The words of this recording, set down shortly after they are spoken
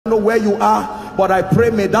know where you are, but I pray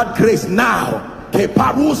may that grace now, let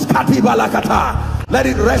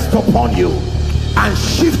it rest upon you and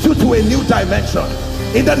shift you to a new dimension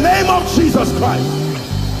in the name of Jesus Christ.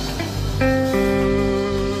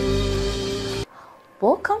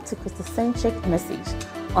 Welcome to Christocentric Message.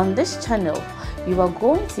 On this channel, you are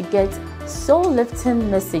going to get soul-lifting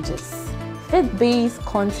messages, faith-based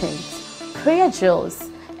content, prayer drills,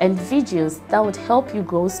 and videos that would help you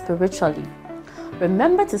grow spiritually.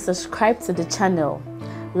 Remember to subscribe to the channel,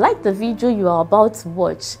 like the video you are about to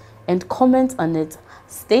watch, and comment on it.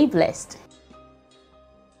 Stay blessed.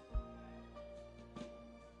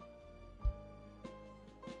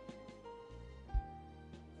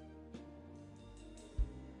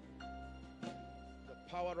 The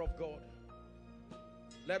power of God.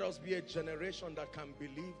 Let us be a generation that can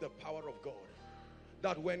believe the power of God.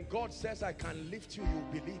 That when God says I can lift you, you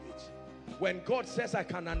believe it. When God says I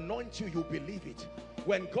can anoint you, you believe it.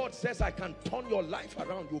 When God says I can turn your life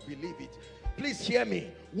around, you believe it. Please hear me.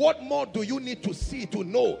 What more do you need to see to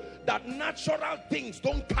know that natural things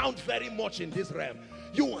don't count very much in this realm?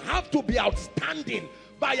 You have to be outstanding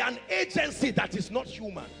by an agency that is not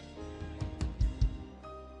human.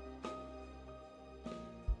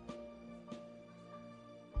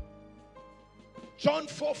 John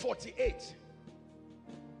 4:48.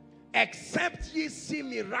 Except ye see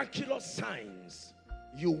miraculous signs,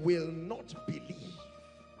 you will not believe.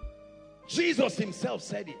 Jesus himself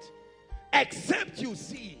said it. Except you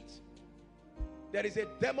see it. There is a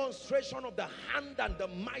demonstration of the hand and the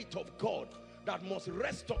might of God that must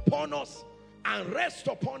rest upon us and rest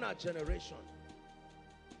upon our generation.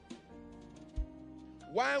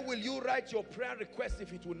 Why will you write your prayer request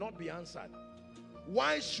if it will not be answered?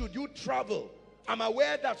 Why should you travel? I'm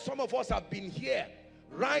aware that some of us have been here,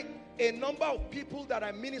 right? A number of people that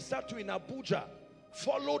I ministered to in Abuja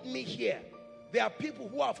followed me here. There are people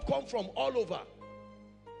who have come from all over.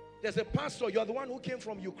 There's a pastor, you're the one who came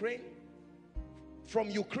from Ukraine? From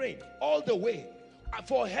Ukraine, all the way.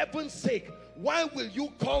 For heaven's sake, why will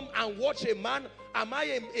you come and watch a man? Am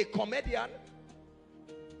I a comedian?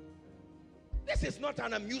 This is not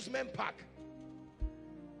an amusement park.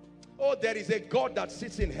 Oh, there is a God that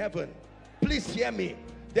sits in heaven. Please hear me.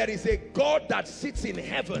 There is a God that sits in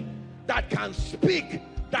heaven that can speak,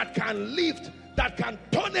 that can lift, that can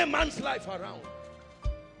turn a man's life around.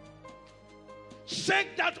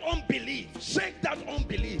 Shake that unbelief. Shake that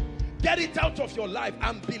unbelief. Get it out of your life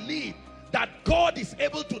and believe that God is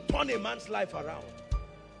able to turn a man's life around.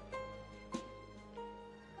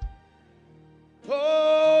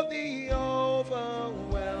 Oh, the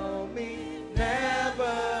overwhelming,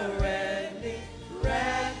 never-ending,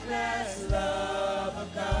 reckless love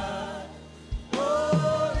of God.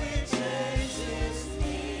 Oh, it chases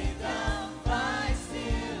me down, I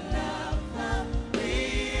still have love,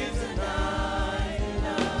 leaves the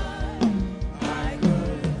 99. I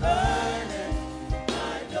couldn't earn it, I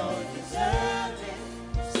don't deserve it,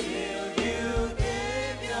 still you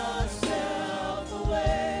give yourself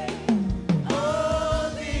away. Oh,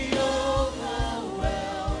 the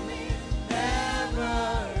overwhelming,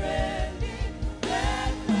 never-ending,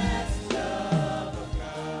 reckless love of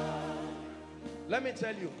God. Let me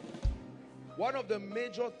tell you, one of the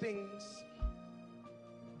major things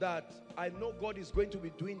that I know God is going to be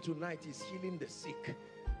doing tonight is healing the sick.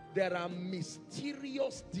 There are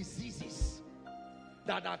mysterious diseases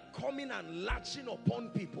that are coming and latching upon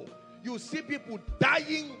people. You see people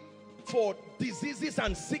dying for diseases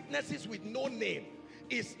and sicknesses with no name.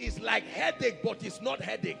 It's like headache, but it's not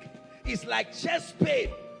headache. It's like chest pain,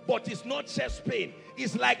 but it's not chest pain.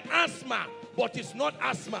 It's like asthma, but it's not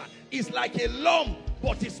asthma. It's like a lump,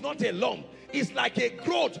 but it's not a lump. It's like a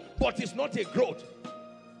growth, but it's not a growth.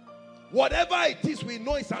 Whatever it is, we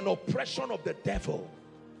know it's an oppression of the devil.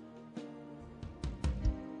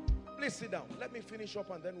 Please sit down. Let me finish up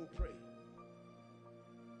and then we'll pray.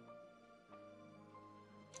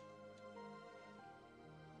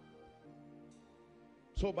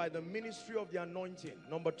 So by the ministry of the anointing,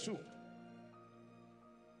 number 2,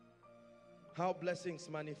 how blessings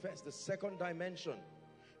manifest. The second dimension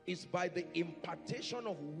is by the impartation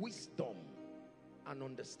of wisdom and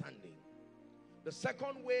understanding. The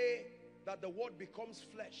second way that the word becomes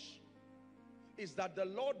flesh is that the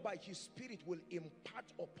Lord by his spirit will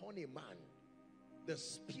impart upon a man the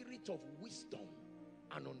spirit of wisdom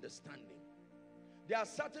and understanding. There are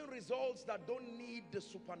certain results that don't need the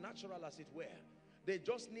supernatural, as it were. They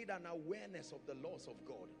just need an awareness of the laws of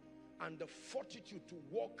God and the fortitude to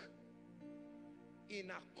walk in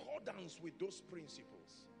accordance with those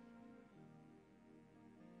principles.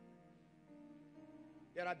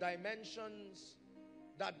 There are dimensions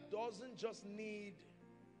that doesn't just need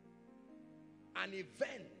an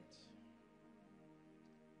event.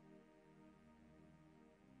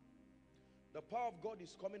 The power of God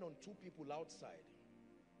is coming on two people outside.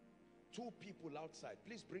 Two people outside.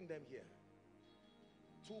 Please bring them here.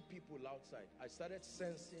 Two people outside. I started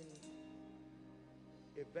sensing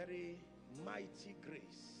a very mighty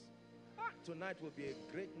grace. Tonight will be a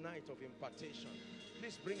great night of impartation.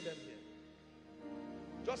 Please bring them here.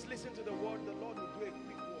 Just listen to the word. The Lord will do a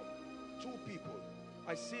quick work. Two people.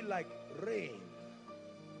 I see like rain.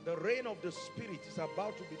 The rain of the Spirit is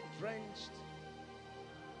about to be drenched.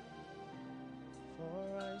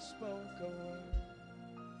 For I spoke a word.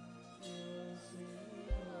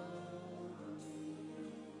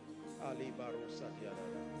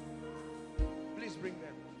 Please bring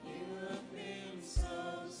them. You have been so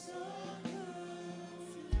good.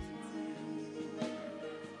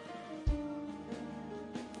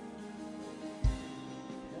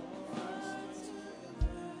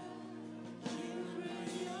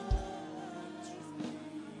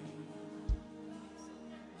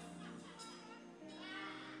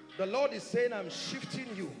 The Lord is saying, I'm shifting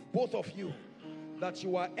you, both of you, that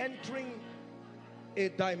you are entering a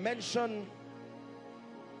dimension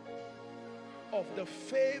of the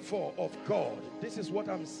favor of God. This is what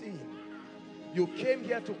I'm seeing. You came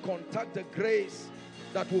here to contact the grace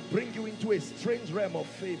that will bring you into a strange realm of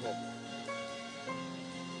favor.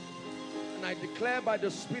 And I declare by the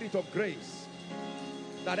Spirit of grace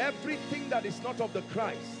that everything that is not of the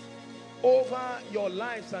Christ over your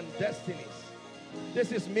lives and destinies,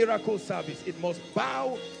 this is miracle service. It must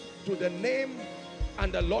bow to the name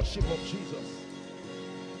and the Lordship of Jesus.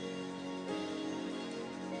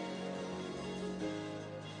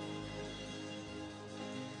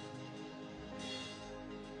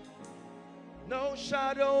 No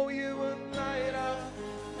shadow you will light up,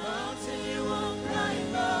 Mountain you won't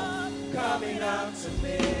climb up, coming out to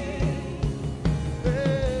me.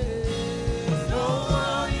 No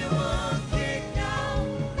wall you won't kick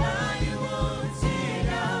down, lie you won't tear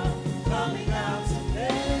down, coming out to me.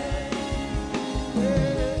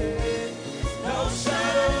 No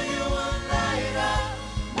shadow you won't light up,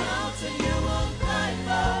 mountain you won't climb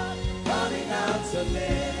up, coming out to me.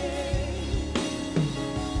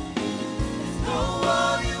 No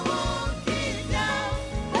wall you won't kick down,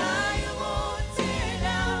 lie you won't tear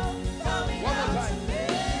down, coming One more out to time. me.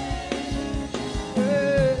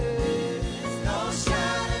 No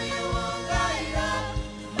shadow you won't light up,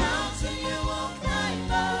 mountain you won't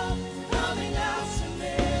climb up, coming out to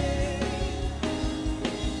me.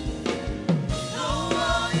 No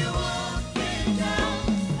wall you won't kick down,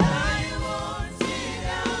 lie you won't tear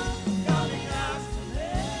down, coming out to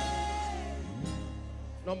me.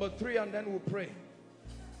 Number 3, and then we'll pray.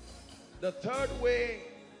 The third way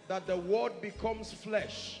that the word becomes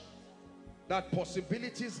flesh, that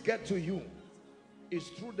possibilities get to you, is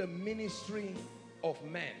through the ministry of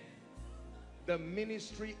men. The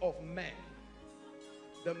ministry of men.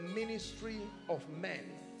 The ministry of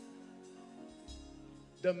men.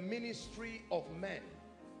 The ministry of men.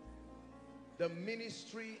 The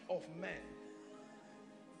ministry of men.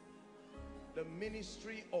 The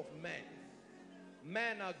ministry of men.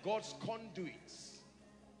 Men are God's conduits.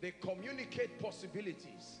 They communicate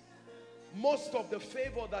possibilities. Most of the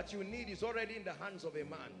favor that you need is already in the hands of a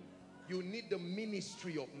man. You need the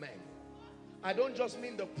ministry of men. I don't just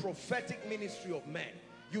mean the prophetic ministry of men.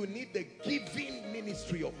 You need the giving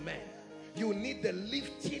ministry of men. You need the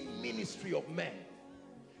lifting ministry of men.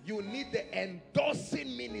 You need the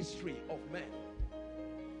endorsing ministry of men.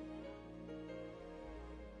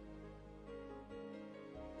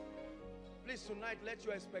 Please, tonight, let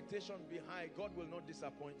your expectation be high. God will not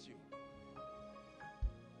disappoint you.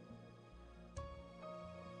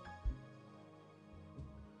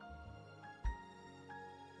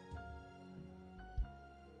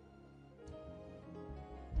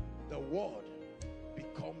 The word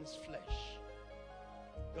becomes flesh.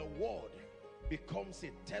 The word becomes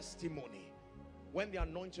a testimony when the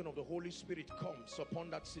anointing of the Holy Spirit comes upon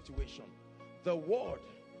that situation. The word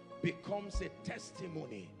becomes a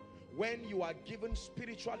testimony when you are given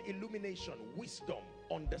spiritual illumination, wisdom,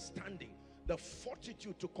 understanding, the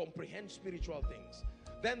fortitude to comprehend spiritual things.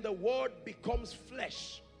 Then the word becomes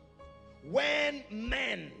flesh when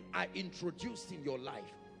men are introduced in your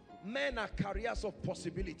life. Men are carriers of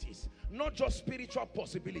possibilities, not just spiritual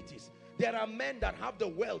possibilities. There are men that have the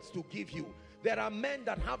wealth to give you. There are men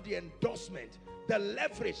that have the endorsement, the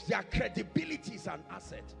leverage, their credibility is an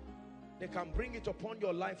asset. They can bring it upon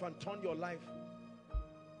your life and turn your life.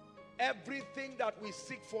 Everything that we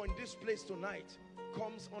seek for in this place tonight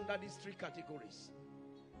comes under these 3 categories.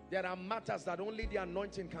 There are matters that only the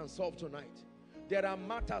anointing can solve tonight. There are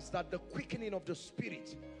matters that the quickening of the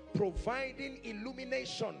Spirit, providing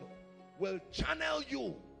illumination, will channel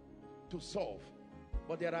you to solve.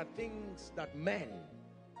 But there are things that men,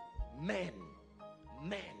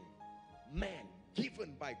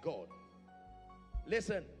 given by God.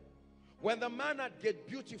 Listen, when the man at Gate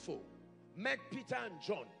Beautiful met Peter and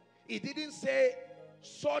John, he didn't say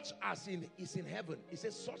such as is in heaven. He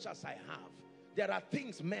said such as I have. There are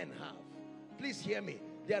things men have. Please hear me.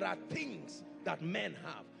 There are things that men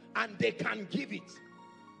have and they can give it.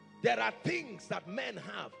 There are things that men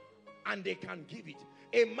have and they can give it.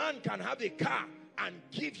 A man can have a car and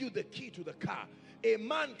give you the key to the car. A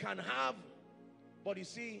man can have, but you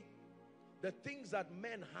see, the things that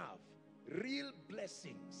men have, real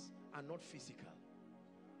blessings, are not physical.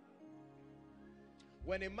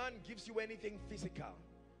 When a man gives you anything physical,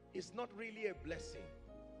 it's not really a blessing.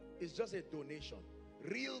 It's just a donation.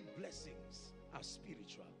 Real blessings are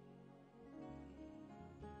spiritual.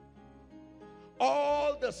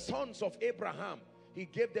 All the sons of Abraham, he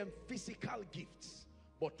gave them physical gifts.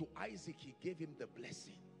 But to Isaac, he gave him the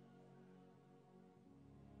blessing.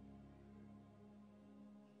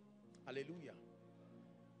 Hallelujah.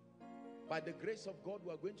 By the grace of God,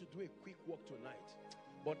 we are going to do a quick walk tonight.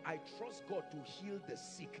 But I trust God to heal the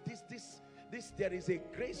sick. There is a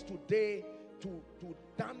grace today to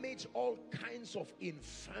damage all kinds of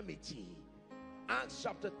infirmity. Acts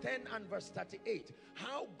chapter 10 and verse 38.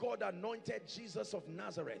 How God anointed Jesus of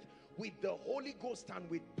Nazareth with the Holy Ghost and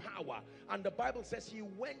with power. And the Bible says he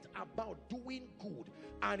went about doing good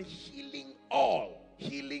and healing all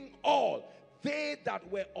they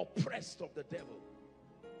that were oppressed of the devil.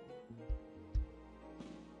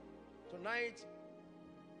 Tonight,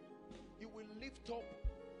 you will lift up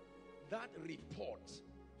that report,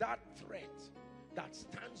 that threat that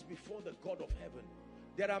stands before the God of heaven.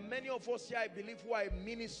 There are many of us here, I believe, who are in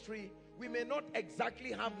ministry. We may not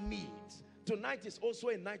exactly have needs. Tonight is also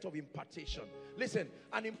a night of impartation. Listen,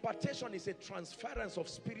 an impartation is a transference of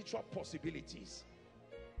spiritual possibilities.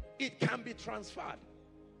 It can be transferred.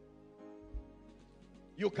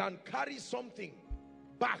 You can carry something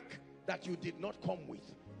back that you did not come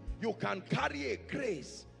with. You can carry a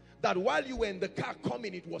grace that while you were in the car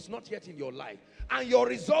coming, it was not yet in your life. And your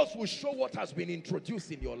results will show what has been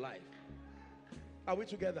introduced in your life. Are we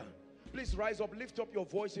together? Please rise up, lift up your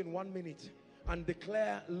voice in 1 minute and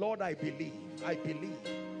declare, Lord, I believe. I believe.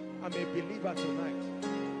 I'm a believer tonight.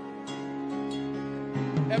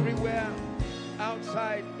 Everywhere,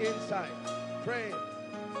 outside, inside, pray.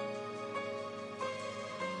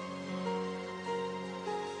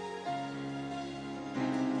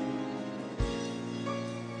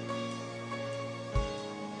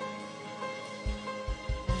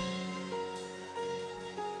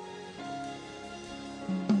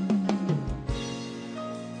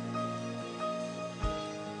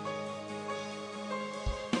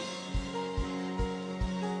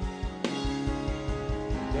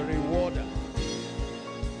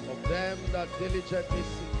 Diligently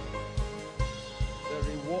seek the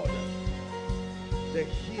rewarder, the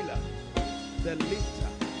healer, the lifter.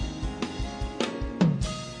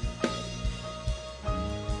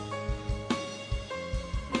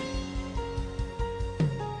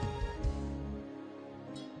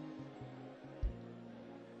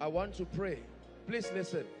 I want to pray. Please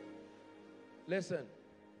listen. Listen.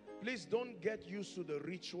 Please don't get used to the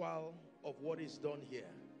ritual of what is done here.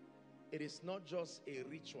 It is not just a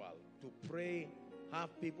ritual to pray,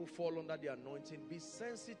 have people fall under the anointing. Be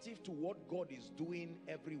sensitive to what God is doing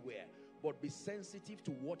everywhere, but be sensitive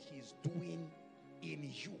to what he is doing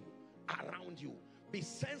in you, around you. Be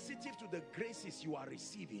sensitive to the graces you are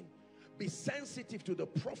receiving. Be sensitive to the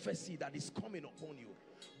prophecy that is coming upon you.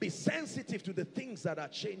 Be sensitive to the things that are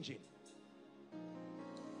changing.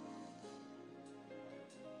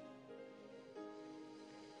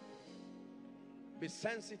 Be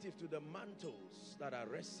sensitive to the mantles that are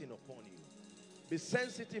resting upon you. Be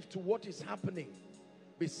sensitive to what is happening.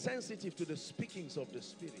 Be sensitive to the speakings of the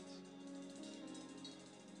Spirit.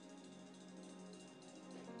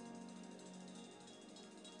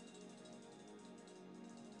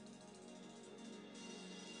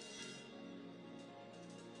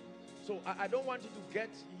 So I don't want you to get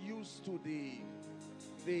used to the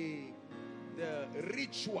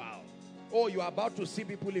ritual. Oh, you are about to see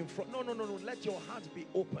people in front. No. Let your heart be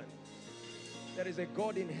open. There is a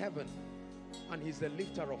God in heaven, and he's the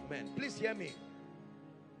lifter of men. Please hear me.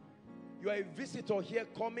 You are a visitor here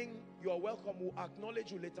coming. You are welcome. We'll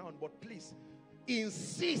acknowledge you later on. But please,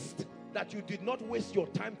 insist that you did not waste your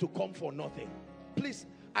time to come for nothing. Please,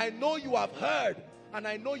 I know you have heard, and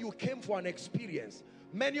I know you came for an experience.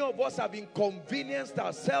 Many of us have inconvenienced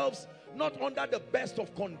ourselves not under the best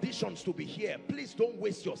of conditions to be here, please don't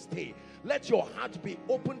waste your stay. Let your heart be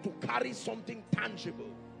open to carry something tangible.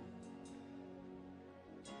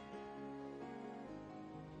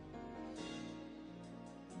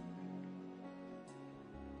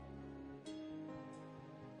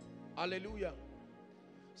 Hallelujah.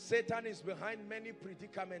 Satan is behind many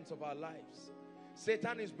predicaments of our lives.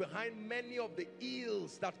 Satan is behind many of the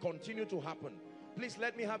ills that continue to happen. Please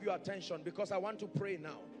let me have your attention, because I want to pray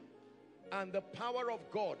now. And the power of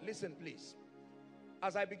God, listen please.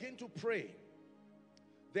 As I begin to pray,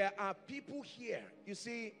 there are people here. You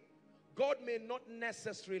see, God may not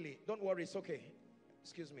necessarily, don't worry, it's okay.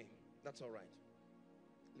 Excuse me, that's all right.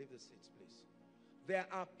 Leave the seats, please. There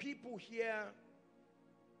are people here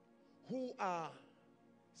who are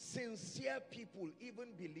sincere people, even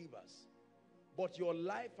believers, but your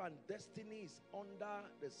life and destiny is under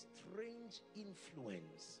the strange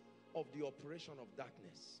influence of the operation of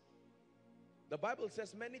darkness. The Bible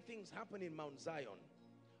says many things happen in Mount Zion,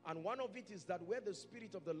 and one of it is that where the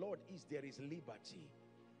Spirit of the Lord is, there is liberty.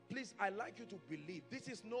 Please, I like you to believe this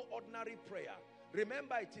is no ordinary prayer.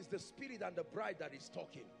 Remember, it is the Spirit and the bride that is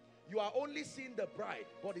talking. You are only seeing the bride,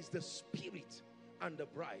 but it's the Spirit and the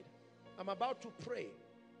bride. I'm about to pray,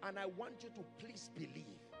 and I want you to please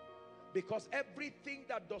believe, because everything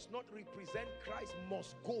that does not represent Christ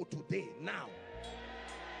must go today, now.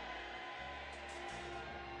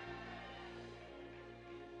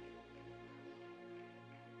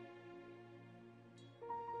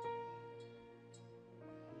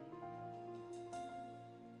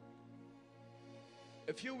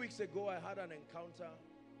 A few weeks ago, I had an encounter,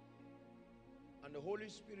 and the Holy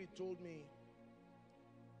Spirit told me,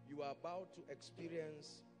 you are about to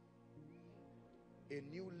experience a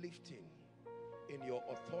new lifting in your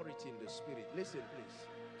authority in the Spirit. Listen, please.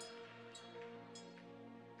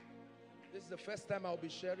 This is the first time I'll be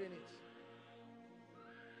sharing it.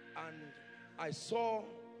 And I saw,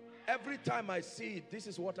 every time I see it, this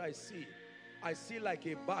is what I see. I see like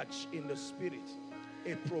a badge in the Spirit,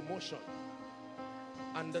 a promotion.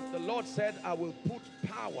 And the Lord said, I will put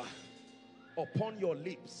power upon your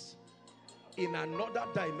lips in another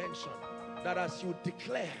dimension, that as you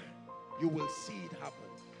declare, you will see it happen.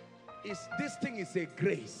 This thing is a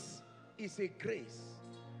grace. It's a grace.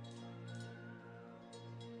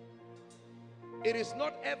 It is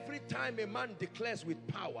not every time a man declares with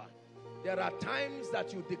power. There are times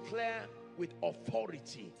that you declare with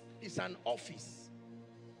authority. It's an office.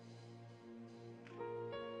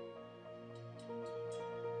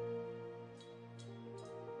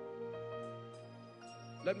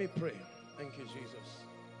 Let me pray. Thank you, Jesus.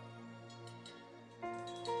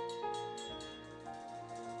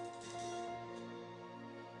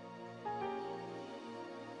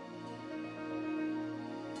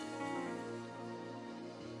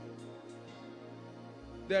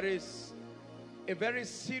 There is a very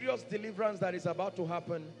serious deliverance that is about to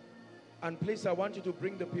happen. And please, I want you to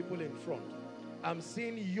bring the people in front. I'm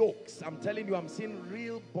seeing yokes. I'm telling you, I'm seeing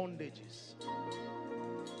real bondages.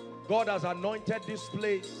 God has anointed this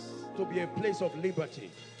place to be a place of liberty.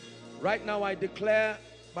 Right now, I declare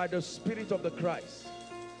by the Spirit of the Christ,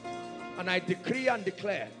 and I decree and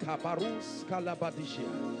declare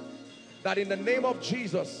that in the name of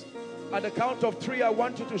Jesus, at the count of 3, I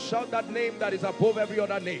want you to shout that name that is above every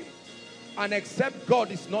other name. And except God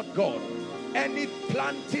is not God, any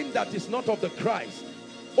planting that is not of the Christ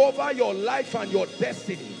over your life and your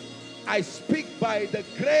destiny, I speak by the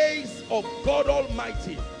grace of God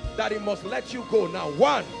Almighty that He must let you go now.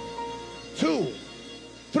 1, 2,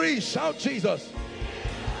 3, shout Jesus.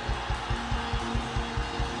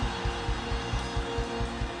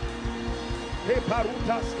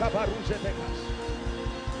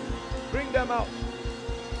 Bring them out.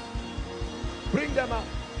 Bring them out.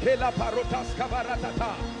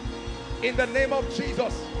 In the name of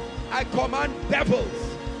Jesus, I command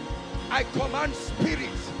devils, I command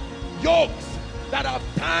spirits, yokes that have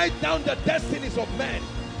tied down the destinies of men,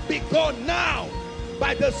 be gone now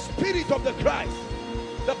by the Spirit of the Christ.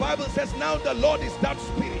 The Bible says now the Lord is that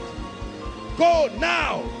Spirit. Go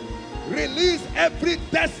now. Release every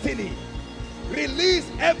destiny. Release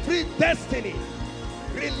every destiny.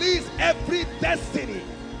 Release every destiny.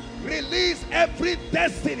 Release every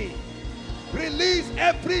destiny. Release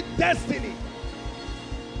every destiny.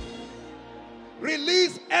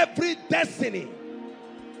 Release every destiny.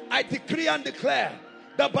 I decree and declare.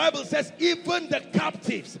 The Bible says even the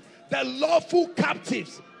captives, the lawful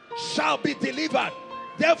captives shall be delivered.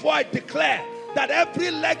 Therefore I declare that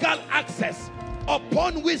every legal access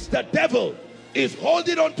upon which the devil is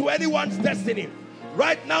holding on to anyone's destiny,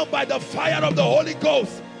 right now by the fire of the Holy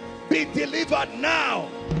Ghost, be delivered now.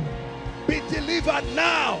 Be delivered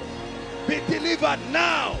now. Be delivered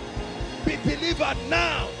now. Be delivered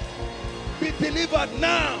now. Be delivered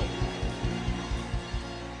now.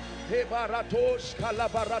 Hebaratosh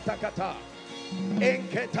kalabaratakata.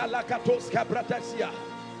 Enketalakatos kabratasia.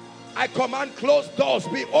 I command closed doors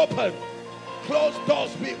be open. Closed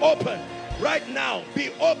doors be open. Right now,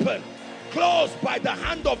 be open. Closed by the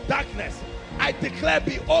hand of darkness. I declare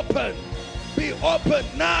be open. Be open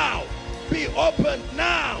now. Be open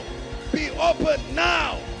now. Be open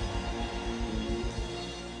now.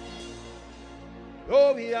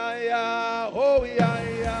 Oh yeah, yeah. Oh yeah,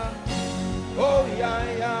 yeah. Oh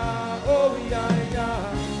yeah, yeah. Oh yeah,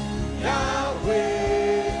 yeah.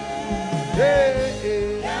 Yahweh. Hey,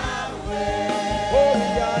 hey. Yahweh. Oh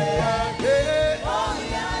yeah, yeah. Hey. Oh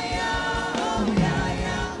yeah, yeah. Oh yeah,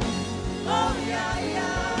 yeah. Oh yeah,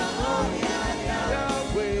 yeah. Oh yeah, yeah.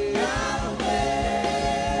 Yahweh. Yahweh.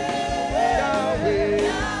 Yahweh.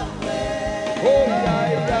 Yahweh. Oh yeah,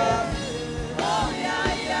 yeah. Oh yeah,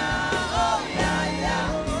 yeah. Oh yeah, yeah.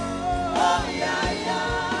 Oh yeah, yeah.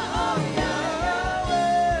 Oh yeah,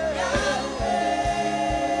 Yahweh.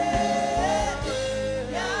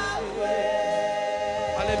 Yahweh.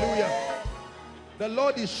 Hallelujah. The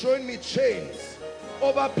Lord is showing me chains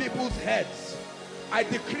over people's heads. I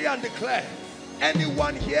decree and declare,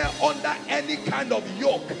 anyone here under any kind of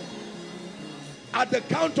yoke, at the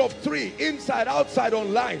count of 3, inside, outside,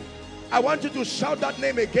 online, I want you to shout that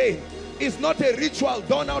name again. It's not a ritual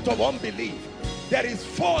done out of unbelief. There is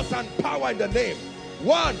force and power in the name.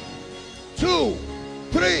 1, 2,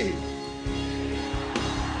 3.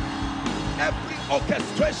 Every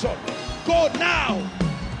orchestration, go now.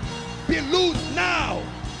 Be loose now.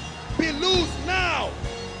 Be loose now.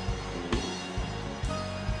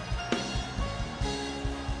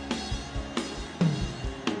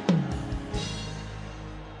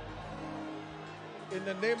 In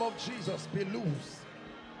the name of Jesus, be loose.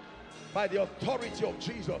 By the authority of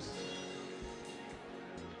Jesus.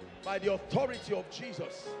 By the authority of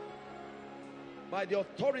Jesus. By the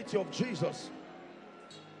authority of Jesus.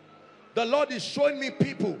 The Lord is showing me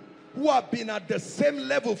people who have been at the same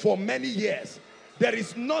level for many years. There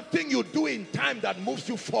is nothing you do in time that moves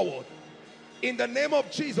you forward. In the name of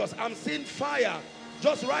Jesus, I'm seeing fire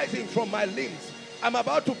just rising from my limbs. I'm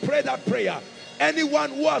about to pray that prayer.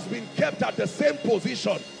 Anyone who has been kept at the same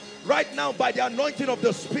position, right now by the anointing of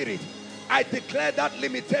the Spirit, I declare that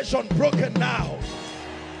limitation broken now.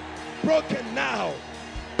 Broken now.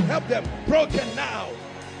 Help them. Broken now.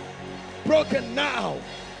 Broken now.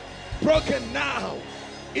 Broken now.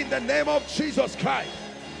 In the name of Jesus Christ.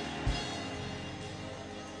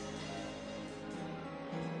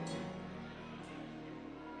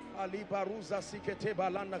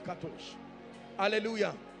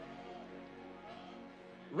 Hallelujah.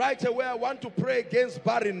 Right away, I want to pray against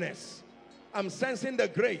barrenness. I'm sensing the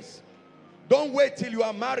grace. Don't wait till you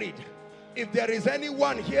are married. If there is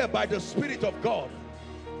anyone here by the Spirit of God,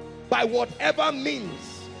 by whatever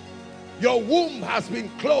means, your womb has been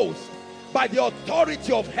closed, by the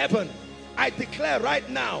authority of heaven, I declare right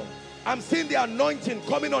now, I'm seeing the anointing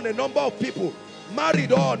coming on a number of people,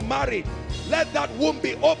 married or unmarried. Let that womb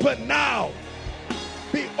be open now.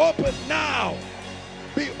 Be open now.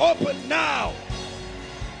 Be open now.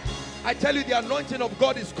 I tell you, the anointing of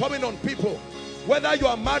God is coming on people. Whether you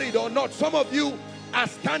are married or not, some of you are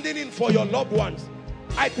standing in for your loved ones.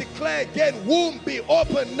 I declare again, womb be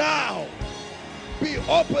open now. Be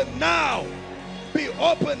open now. Be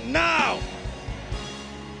open now.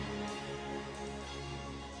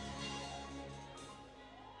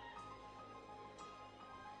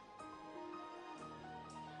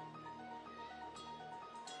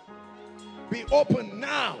 Be open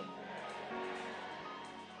now.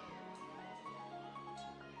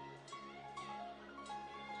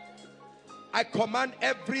 I command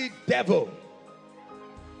every devil.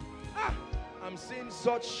 I'm seeing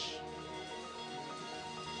such.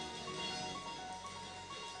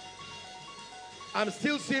 I'm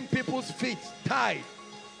still seeing people's feet tied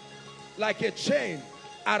like a chain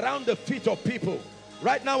around the feet of people.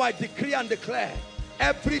 Right now I decree and declare,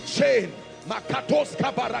 every chain makatos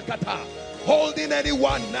kabarakata holding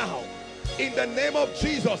anyone now, in the name of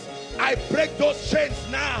Jesus, I break those chains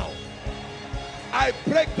now. I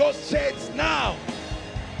break those chains now.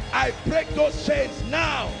 I break those chains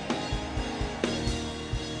now.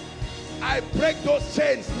 I break those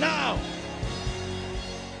chains now.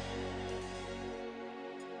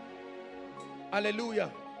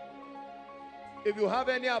 Hallelujah. If you have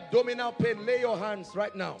any abdominal pain, lay your hands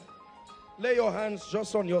right now. Lay your hands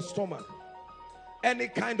just on your stomach. Any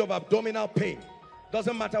kind of abdominal pain.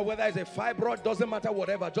 Doesn't matter whether it's a fibroid, doesn't matter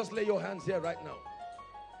whatever. Just lay your hands here right now.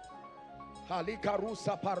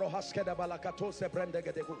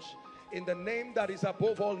 In the name that is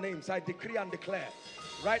above all names, I decree and declare,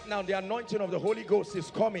 right now the anointing of the Holy Ghost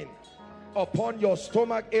is coming upon your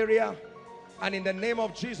stomach area, and in the name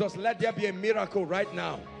of Jesus, let there be a miracle right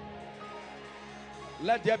now.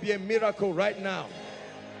 Let there be a miracle right now.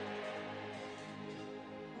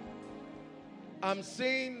 I'm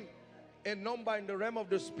seeing a number in the realm of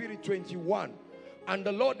the spirit, 21, and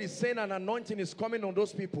the Lord is saying an anointing is coming on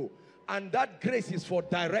those people, and that grace is for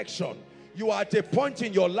direction. You are at a point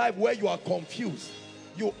in your life where you are confused.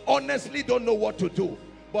 You honestly don't know what to do.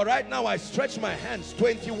 But right now I stretch my hands.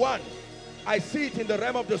 21. I see it in the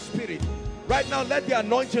realm of the spirit. Right now let the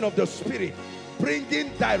anointing of the spirit bring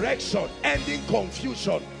in direction, ending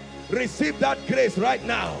confusion. Receive that grace right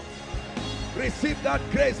now. Receive that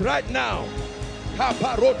grace right now.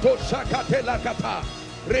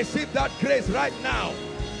 Receive that grace right now.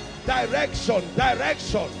 Direction,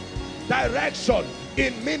 direction, direction.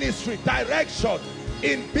 In ministry, direction.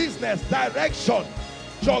 In business, direction.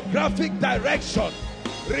 Geographic direction.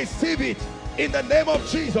 Receive it in the name of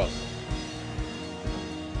Jesus.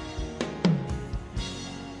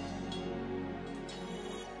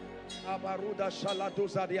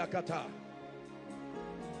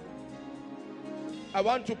 I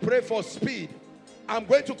want to pray for speed. I'm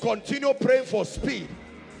going to continue praying for speed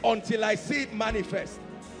until I see it manifest.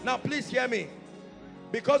 Now please hear me.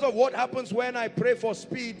 Because of what happens when I pray for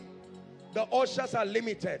speed, the ushers are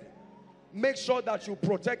limited. Make sure that you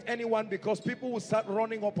protect anyone, because people will start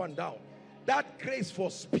running up and down. That grace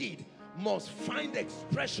for speed must find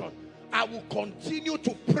expression. I will continue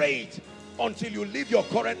to pray it until you leave your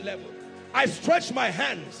current level. I stretch my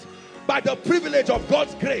hands by the privilege of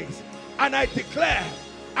God's grace, and I declare,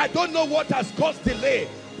 I don't know what has caused delay,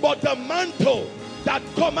 but the mantle that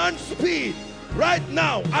commands speed right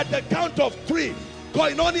now, at the count of 3,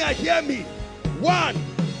 Koinonia, hear me. 1,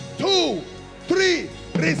 2, 3.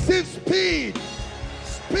 Receive speed.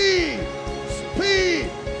 Speed. Speed.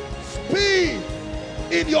 Speed.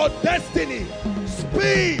 In your destiny.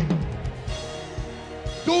 Speed.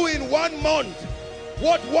 Do in 1 month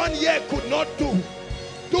what 1 year could not do.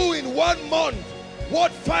 Do in 1 month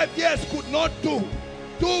what 5 years could not do.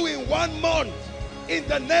 Do in 1 month. In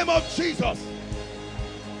the name of Jesus.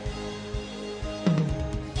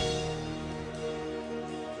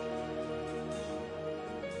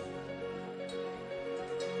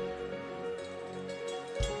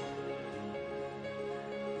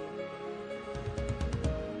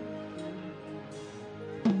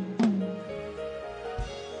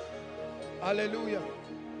 Hallelujah.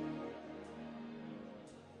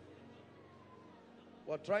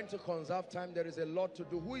 We're trying to conserve time. There is a lot to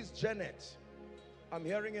do. Who is Janet? I'm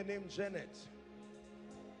hearing a name, Janet.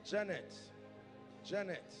 Janet.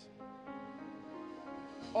 Janet.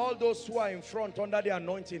 All those who are in front under the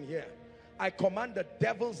anointing here, I command the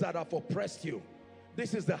devils that have oppressed you.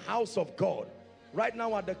 This is the house of God. Right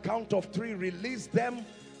now at the count of 3, release them.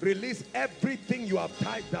 Release everything you have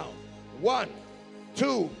tied down. 1,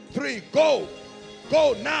 2, 3, go.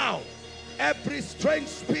 Go now. Every strange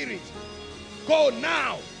spirit, go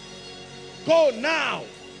now. Go now.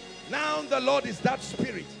 Now the Lord is that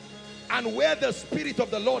spirit, and where the spirit of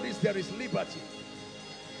the Lord is, there is liberty.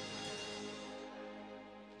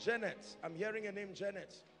 Janet, I'm hearing a name,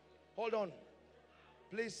 Janet. Hold on,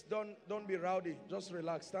 please. Don't be rowdy, just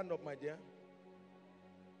relax. Stand up, my dear.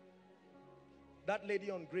 That lady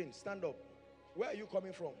on green, stand up. Where are you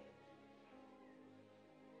coming from?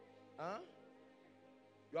 Huh?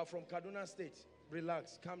 You are from Kaduna State.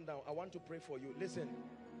 Relax, calm down. I want to pray for you. Listen,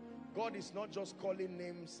 God is not just calling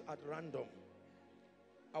names at random.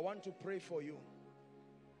 I want to pray for you.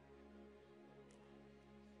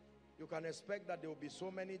 You can expect that there will be so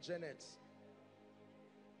many Janets.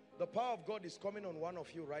 The power of God is coming on one of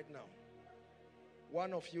you right now.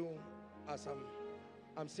 One of you, as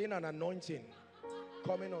I'm seeing an anointing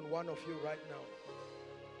coming on one of you right now.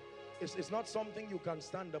 It's not something you can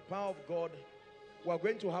stand. The power of God. We're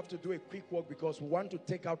going to have to do a quick walk because we want to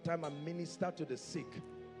take out time and minister to the sick.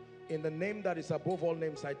 In the name that is above all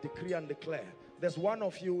names, I decree and declare. There's one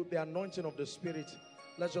of you, the anointing of the Spirit.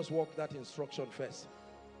 Let's just walk that instruction first.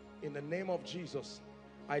 In the name of Jesus,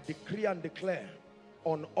 I decree and declare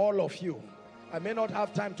on all of you. I may not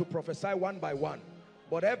have time to prophesy one by one,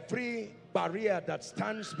 but every barrier that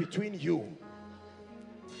stands between you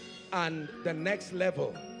and the next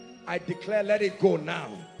level, I declare, let it go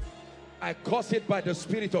now. I curse it by the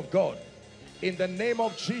Spirit of God. In the name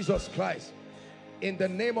of Jesus Christ. In the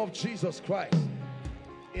name of Jesus Christ.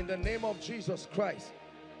 In the name of Jesus Christ.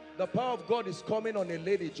 The power of God is coming on a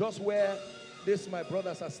lady just where this, my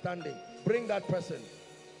brothers, are standing. Bring that person.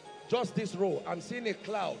 Just this row. I'm seeing a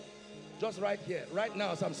cloud. Just right here. Right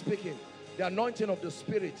now as I'm speaking. The anointing of the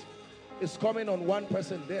Spirit is coming on one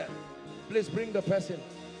person there. Please bring the person.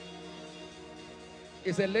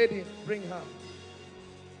 It's a lady. Bring her.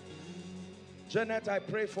 Janet, I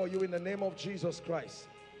pray for you in the name of Jesus Christ.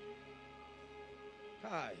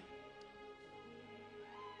 Hi.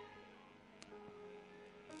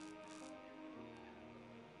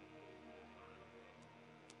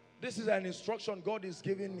 This is an instruction God is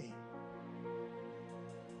giving me.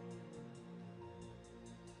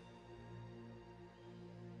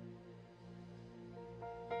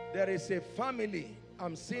 There is a family.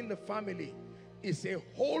 I'm seeing the family. It's a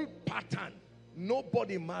whole pattern.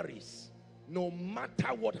 Nobody marries. No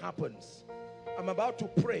matter what happens. I'm about to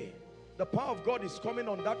pray. The power of God is coming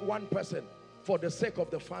on that one person for the sake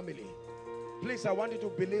of the family. Please, I want you to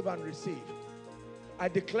believe and receive. I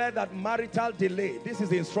declare that marital delay, this is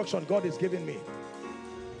the instruction God is giving me.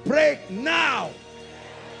 Break now.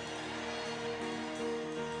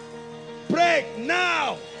 Break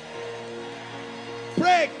now.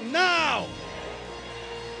 Break now.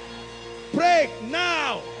 Break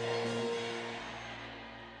now.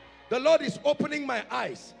 The Lord is opening my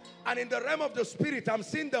eyes, and in the realm of the Spirit I'm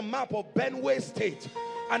seeing the map of Benue State.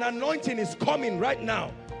 An anointing is coming right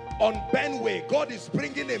now on Benue. God is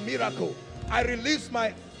bringing a miracle. I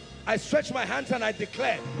stretch my hands and I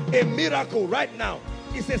declare a miracle right now.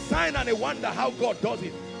 It's a sign and a wonder how God does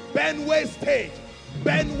it. Benue State,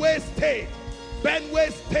 Benue State,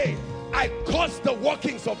 Benue State. I curse the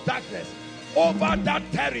workings of darkness over that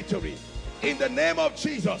territory in the name of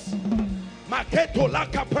Jesus.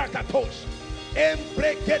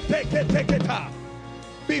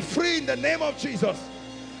 Be free in the name of Jesus.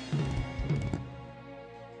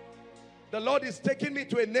 The Lord is taking me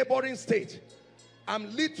to a neighboring state.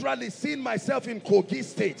 I'm literally seeing myself in Kogi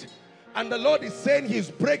State. And the Lord is saying he's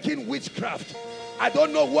breaking witchcraft. I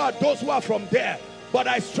don't know who are those who are from there, but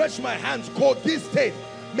I stretch my hands. Kogi State,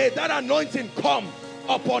 may that anointing come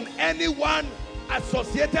upon anyone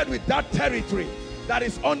associated with that territory that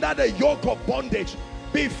is under the yoke of bondage.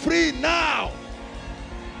 Be free now.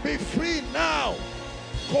 Be free now.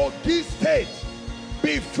 Kogi State,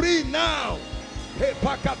 be free now. Be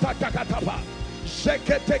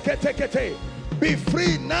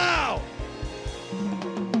free now.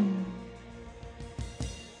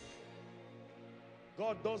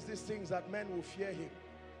 God does these things that men will fear him.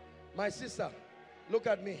 My sister, look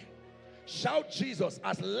at me. Shout Jesus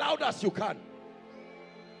as loud as you can.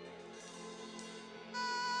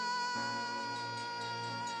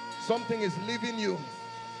 Something is leaving you.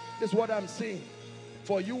 This is what I'm seeing.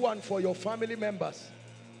 For you and for your family members.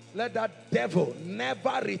 Let that devil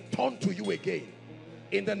never return to you again.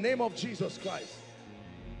 In the name of Jesus Christ.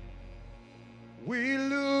 We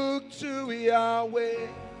look to Yahweh.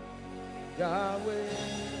 Yahweh.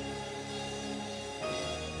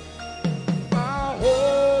 Our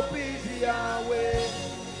hope is Yahweh.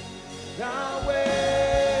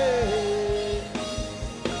 Yahweh.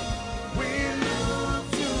 We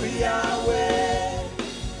look to Yahweh.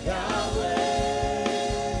 Yahweh.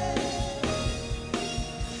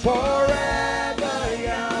 Forever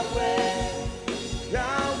Yahweh.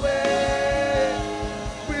 Yahweh.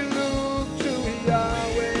 We look to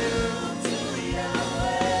Yahweh.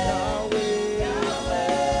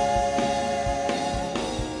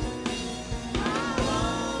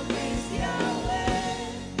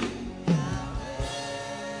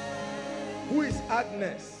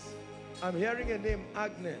 Agnes. I'm hearing a name,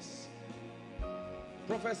 Agnes.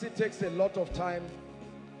 Prophecy takes a lot of time,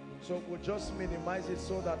 so we'll just minimize it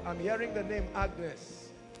so that I'm hearing the name Agnes.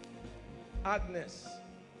 Agnes.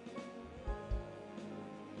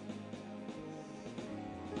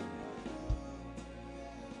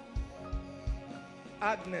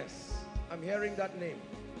 Agnes. I'm hearing that name.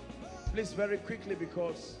 Please, very quickly,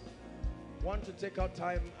 because I want to take out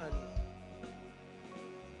time and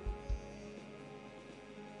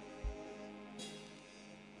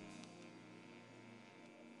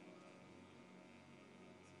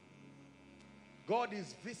God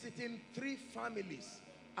is visiting 3 families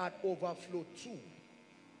at Overflow 2.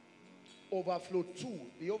 Overflow 2,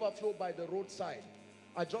 the overflow by the roadside.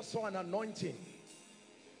 I just saw an anointing,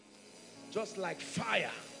 just like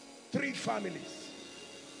fire. 3 families.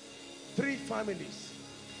 3 families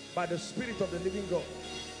by the Spirit of the living God.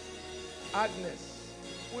 Agnes.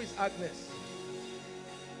 Who is Agnes?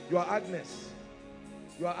 You are Agnes.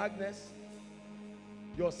 You are Agnes.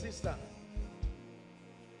 Your sister.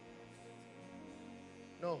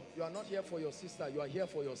 No, you are not here for your sister. You are here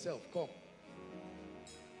for yourself. Come.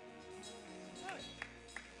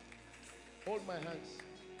 Hold my hands.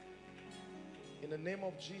 In the name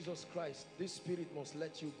of Jesus Christ, this spirit must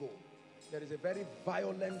let you go. There is a very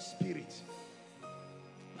violent spirit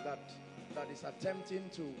that is attempting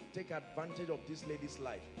to take advantage of this lady's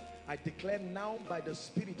life. I declare now by the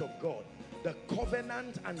Spirit of God, the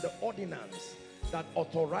covenant and the ordinance that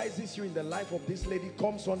authorizes you in the life of this lady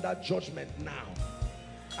comes under judgment now.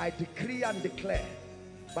 I decree and declare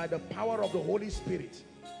by the power of the Holy Spirit,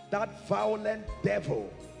 that violent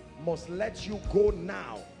devil must let you go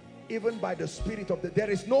now, even by the Spirit of the... There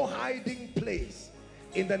is no hiding place.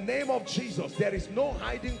 In the name of Jesus, there is no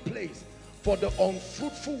hiding place for the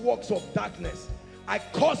unfruitful works of darkness. I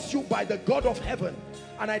curse you by the God of heaven,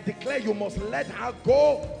 and I declare you must let her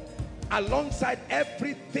go alongside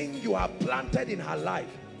everything you have planted in her life.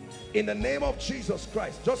 In the name of Jesus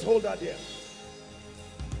Christ. Just hold her there.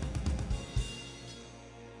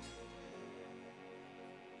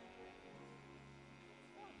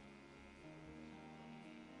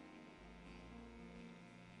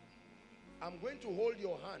 I'm going to hold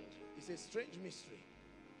your hand. It's a strange mystery.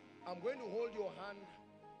 I'm going to hold your hand,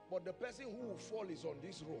 but the person who will fall is on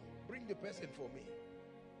this row. Bring the person for me.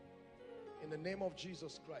 In the name of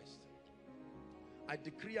Jesus Christ, I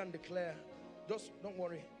decree and declare, just don't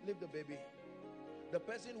worry, leave the baby. The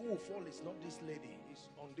person who will fall is not this lady. It's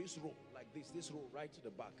on this row, like this row right to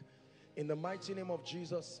the back. In the mighty name of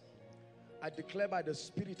Jesus, I declare by the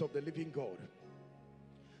Spirit of the living God,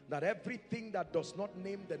 that everything that does not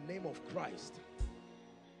name the name of Christ,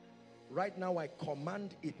 right now I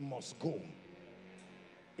command it must go.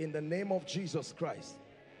 In the name of Jesus Christ,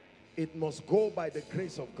 it must go by the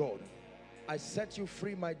grace of God. I set you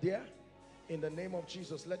free, my dear. In the name of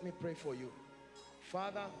Jesus, let me pray for you.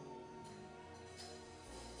 Father,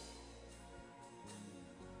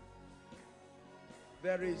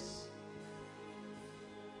 there is...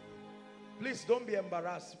 Please don't be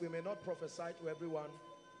embarrassed. We may not prophesy to everyone,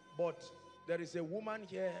 but there is a woman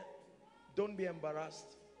here. Don't be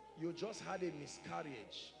embarrassed. You just had a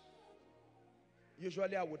miscarriage.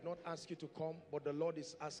 Usually I would not ask you to come, but the Lord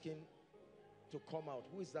is asking to come out.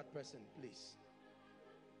 Who is that person, please?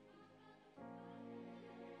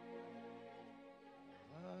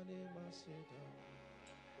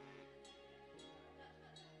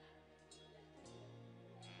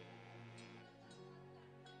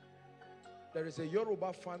 There is a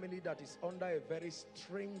Yoruba family that is under a very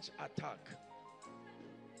strange attack.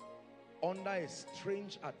 Under a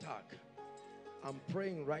strange attack. I'm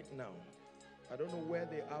praying right now. I don't know where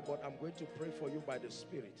they are, but I'm going to pray for you by the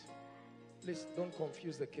Spirit. Please don't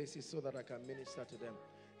confuse the cases so that I can minister to them.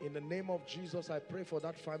 In the name of Jesus, I pray for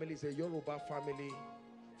that family. It's a Yoruba family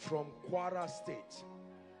from Kwara State.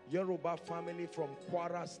 Yoruba family from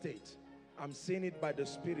Kwara State. I'm seeing it by the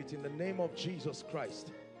Spirit. In the name of Jesus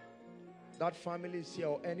Christ. That family is here,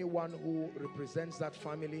 or anyone who represents that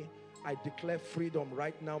family, I declare freedom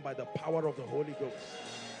right now by the power of the Holy Ghost.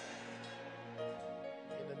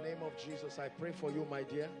 In the name of Jesus, I pray for you, my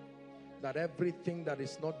dear, that everything that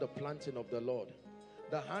is not the planting of the Lord,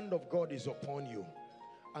 the hand of God is upon you.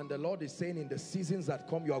 And the Lord is saying in the seasons that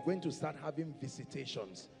come, you are going to start having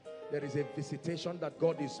visitations. There is a visitation that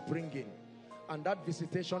God is bringing. And that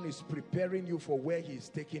visitation is preparing you for where He is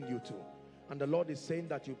taking you to. And the Lord is saying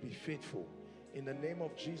that you be faithful. In the name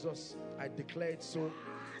of Jesus, I declare it so,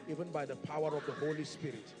 even by the power of the Holy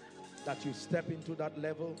Spirit, that you step into that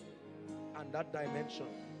level and that dimension.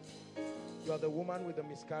 You are the woman with the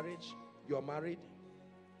miscarriage. You are married.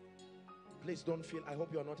 Please don't feel, I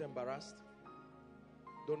hope you are not embarrassed.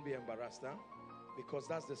 Don't be embarrassed, huh? Because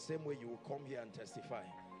that's the same way you will come here and testify.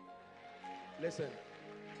 Listen,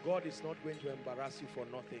 God is not going to embarrass you for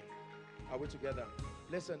nothing. Are we together?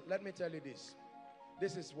 Listen, let me tell you this.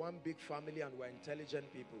 This is one big family and we're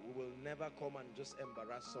intelligent people. We will never come and just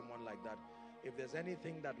embarrass someone like that. If there's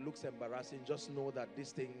anything that looks embarrassing, just know that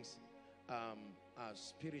these things are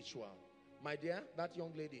spiritual. My dear, that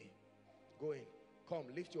young lady, go in. Come,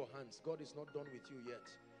 lift your hands. God is not done with you yet.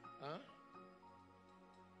 Huh?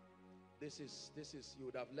 This is, you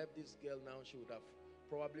would have left this girl now. She would have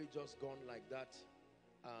probably just gone like that.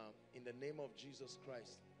 In the name of Jesus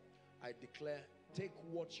Christ, I declare, take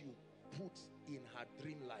what you put in her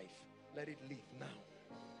dream life. Let it live now.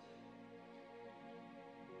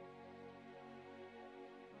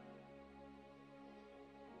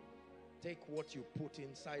 Take what you put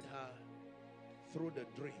inside her through the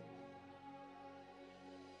dream.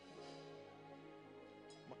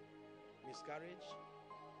 Miscarriage?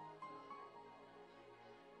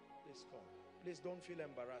 Please come. Please don't feel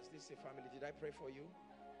embarrassed. This is a family. Did I pray for you?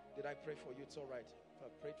 Did I pray for you? It's all right. If I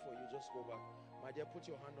prayed for you, just go back. My dear, put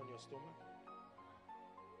your hand on your stomach.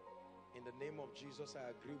 In the name of Jesus, I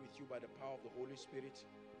agree with you by the power of the Holy Spirit.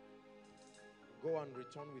 Go and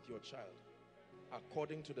return with your child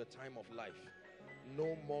according to the time of life.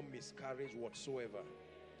 No more miscarriage whatsoever.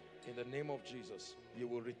 In the name of Jesus, you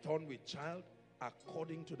will return with child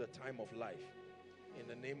according to the time of life. In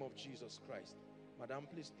the name of Jesus Christ. Madam,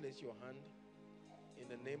 please place your hand. In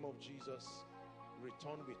the name of Jesus,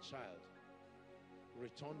 return with child.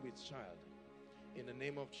 Return with child. In the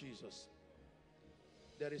name of Jesus.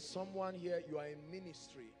 There is someone here, you are in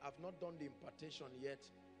ministry. I've not done the impartation yet,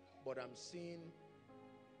 but I'm seeing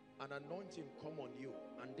an anointing come on you,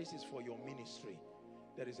 and this is for your ministry.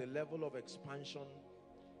 There is a level of expansion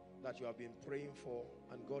that you have been praying for,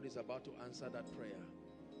 and God is about to answer that prayer.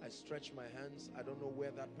 I stretch my hands. I don't know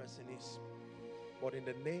where that person is, but in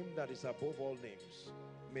the name that is above all names,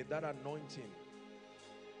 may that anointing,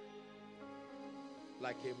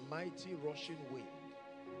 like a mighty rushing wind,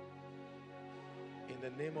 in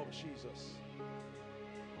the name of Jesus,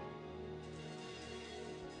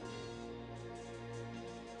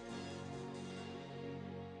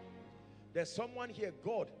 there's someone here,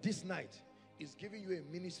 God, this night is giving you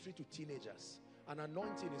a ministry to teenagers. An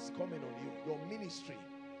anointing is coming on you. Your ministry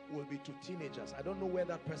will be to teenagers. I don't know where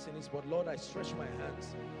that person is, but Lord, I stretch my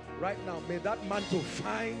hands. Right now, may that mantle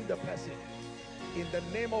find the person. In the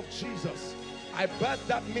name of Jesus, I birth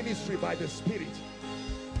that ministry by the Spirit.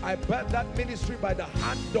 I birth that ministry by the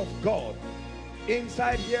hand of God.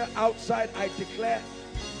 Inside here, outside, I declare,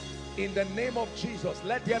 in the name of Jesus,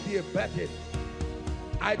 let there be a birthing.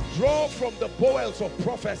 I draw from the bowels of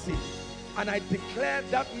prophecy, and I declare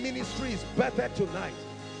that ministry is birthed tonight.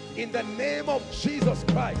 In the name of Jesus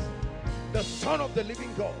Christ, the Son of the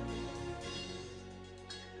living God.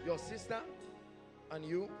 Your sister and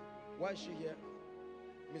you, why is she here?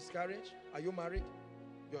 Miscarriage? Are you married?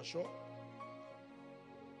 You're sure?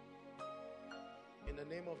 In the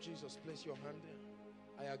name of Jesus, place your hand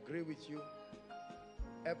there. I agree with you.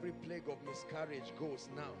 Every plague of miscarriage goes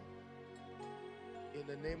now. In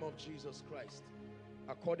the name of Jesus Christ.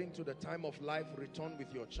 According to the time of life, return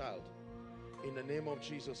with your child. In the name of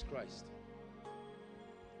Jesus Christ.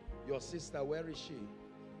 Your sister, where is she?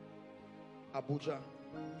 Abuja.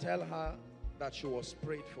 Tell her that she was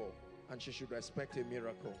prayed for and she should expect a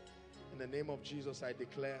miracle. In the name of Jesus, I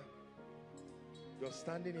declare, you're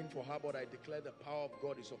standing in for her, but I declare the power of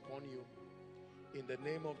God is upon you. In the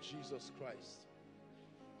name of Jesus Christ.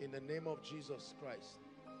 In the name of Jesus Christ.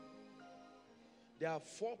 There are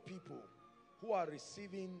 4 people who are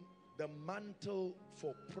receiving the mantle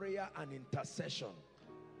for prayer and intercession.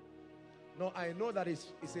 Now, I know that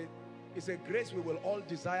it's a grace we will all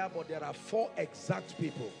desire, but there are 4 exact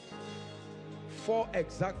people. 4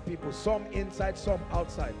 exact people, some inside, some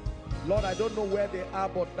outside. Lord, I don't know where they are,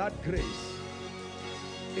 but that grace,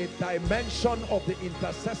 a dimension of the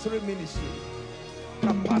intercessory ministry,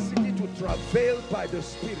 capacity to travail by the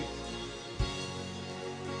Spirit.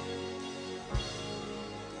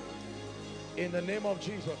 In the name of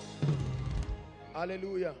Jesus.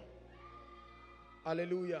 Hallelujah.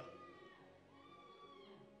 Hallelujah.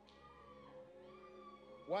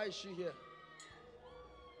 Why is she here?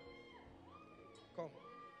 Come.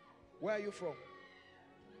 Where are you from?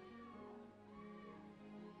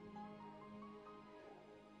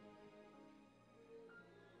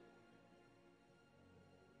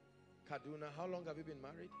 Kaduna. How long have you been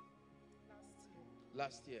married?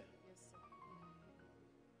 Last year. Yes, sir.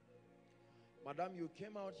 Madam, you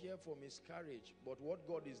came out here for miscarriage, but what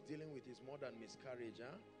God is dealing with is more than miscarriage.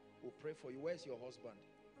 Huh? We'll pray for you. Where's your husband?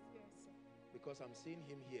 Yes, sir. Because I'm seeing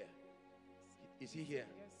him here. Is he here?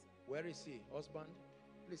 Yes, sir. Where is he? Husband,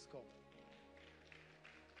 please come.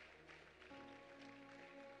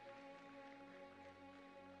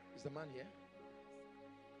 Is the man here?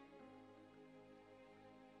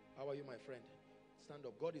 How are you, my friend? Stand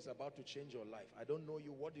up. God is about to change your life. I don't know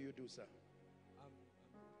you. What do you do, sir?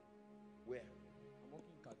 Where? I'm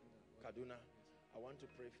working in Kaduna. Kaduna. I want to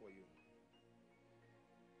pray for you.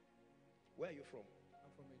 Where are you from?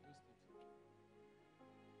 I'm from Edo State.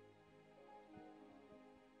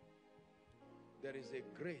 There is a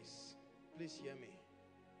grace. Please hear me.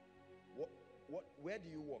 Where do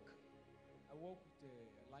you work? I work with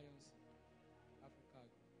Alliance Africa.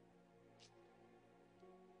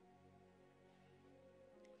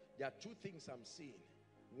 There are 2 things I'm seeing.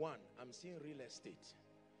 1, I'm seeing real estate.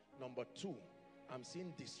 Number 2, I'm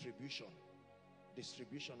seeing distribution.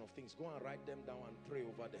 Distribution of things. Go and write them down and pray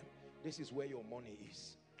over them. This is where your money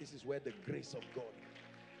is. This is where the grace of God.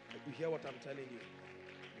 You hear what I'm telling you?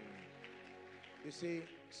 You see,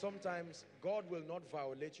 sometimes God will not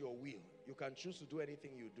violate your will. You can choose to do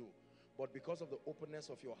anything you do. But because of the openness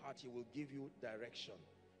of your heart, He will give you direction.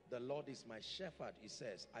 The Lord is my shepherd, He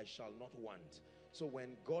says, I shall not want. So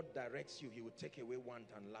when God directs you, he will take away want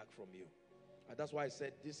and lack from you. And that's why I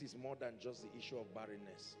said this is more than just the issue of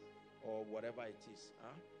barrenness or whatever it is.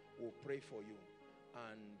 We'll pray for you.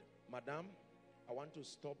 And madam, I want to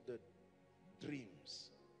stop the dreams.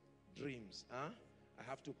 I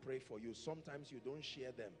have to pray for you. Sometimes you don't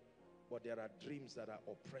share them, but there are dreams that are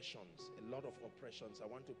oppressions, a lot of oppressions. I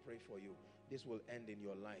want to pray for you. This will end in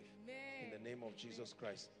your life. Amen. In the name of Jesus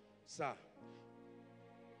Christ. Sir,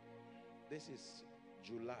 this is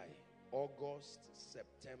July, August,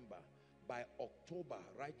 September. By October,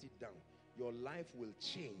 write it down. Your life will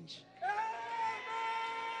change.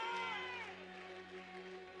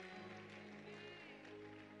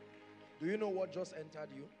 Do you know what just entered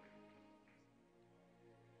you?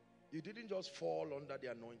 You didn't just fall under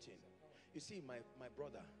the anointing. You see, my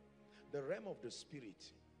brother, the realm of the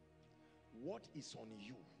spirit, what is on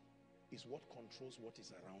you is what controls what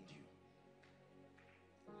is around you.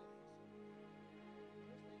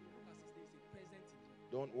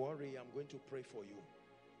 Don't worry, I'm going to pray for you.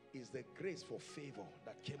 It's the grace for favor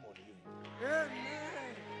that came on you.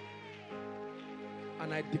 Amen.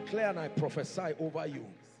 And I declare and I prophesy over you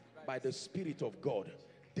by the Spirit of God.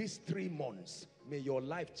 These 3 months, may your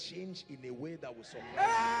life change in a way that will surprise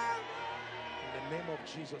you. In the name of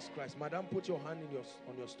Jesus Christ. Madam, put your hand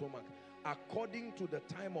on your stomach. According to the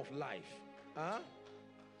time of life,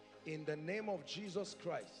 in the name of Jesus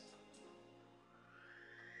Christ.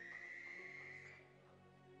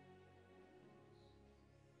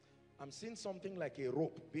 I'm seeing something like a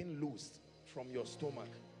rope being loosed from your stomach.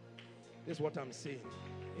 This is what I'm saying.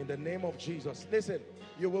 In the name of Jesus. Listen,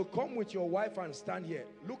 you will come with your wife and stand here.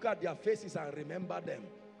 Look at their faces and remember them.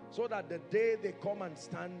 So that the day they come and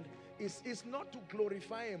stand, it's not to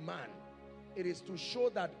glorify a man. It is to show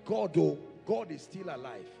that God is still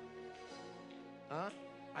alive.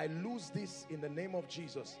 I lose this in the name of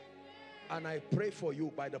Jesus. And I pray for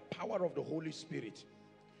you by the power of the Holy Spirit.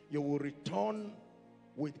 You will return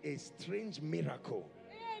with a strange miracle.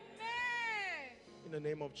 Amen. In the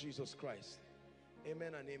name of Jesus Christ.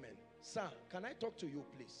 Amen and amen. Sir, can I talk to you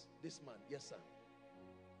please? This man. Yes, sir.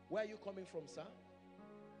 Where are you coming from, sir?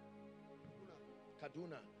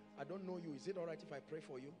 Kaduna. I don't know you. Is it all right if I pray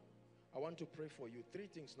for you? I want to pray for you. 3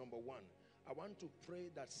 things. Number 1, I want to pray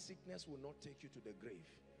that sickness will not take you to the grave.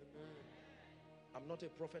 Amen. I'm not a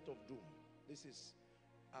prophet of doom. This is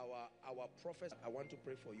our prophet. I want to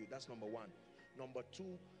pray for you. That's number 1. Number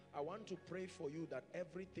 2, I want to pray for you that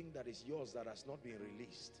everything that is yours that has not been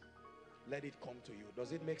released, let it come to you.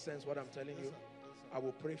 Does it make sense what I'm telling you? Yes, sir. I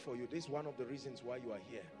will pray for you. This is one of the reasons why you are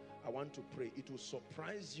here. I want to pray. It will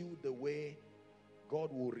surprise you the way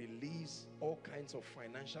God will release all kinds of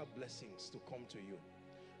financial blessings to come to you.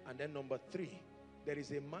 And then number 3, there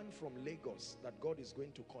is a man from Lagos that God is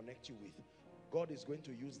going to connect you with. God is going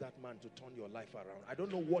to use that man to turn your life around. I don't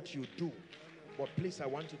know what you do, but please, I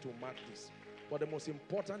want you to mark this. But the most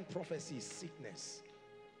important prophecy is sickness.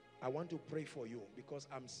 I want to pray for you because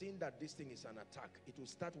I'm seeing that this thing is an attack. It will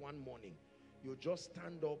start one morning. You just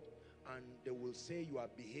stand up and they will say you are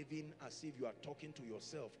behaving as if you are talking to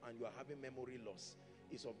yourself and you are having memory loss.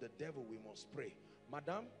 It's of the devil. We must pray.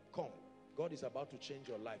 Madam, come. God is about to change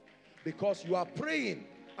your life because you are praying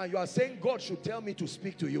and you are saying God should tell me to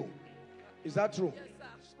speak to you. Is that true? Yes,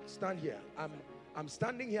 sir. Stand here. I'm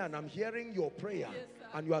standing here and I'm hearing your prayer. Yes,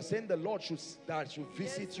 and you are saying the Lord should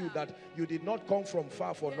visit yes, you, that you did not come from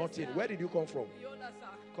far for yes, nothing. Sir. Where did you come from? Yola, sir.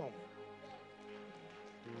 Come.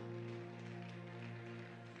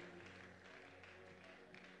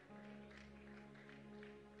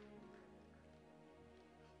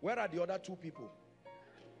 Where are the other 2 people?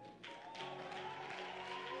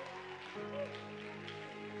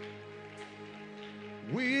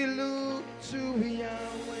 We look to Yahweh,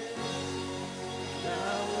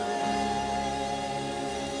 Yahweh.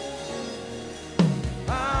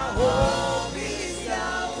 Our hope is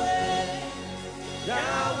Yahweh,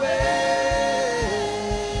 Yahweh.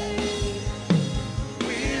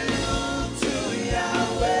 We look to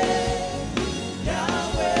Yahweh,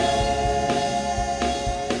 Yahweh.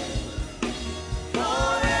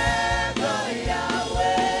 Forever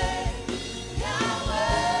Yahweh,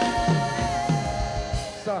 Yahweh.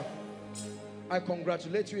 Sir, I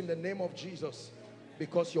congratulate you in the name of Jesus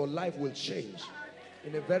because your life will change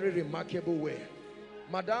in a very remarkable way.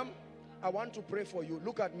 Madam, I want to pray for you.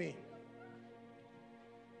 Look at me.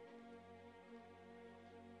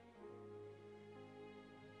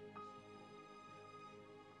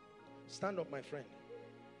 Stand up, my friend.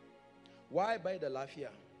 Why by the laugh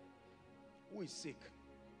here? Who is sick?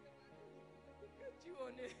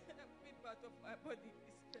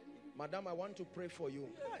 Madam, I want to pray for you.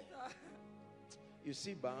 You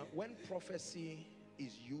see, when prophecy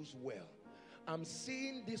is used well, I'm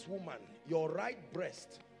seeing this woman, your right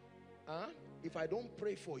breast, if I don't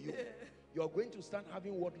pray for you, you're going to start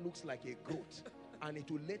having what looks like a growth, and it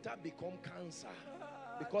will later become cancer.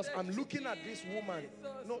 Because I'm looking at this woman.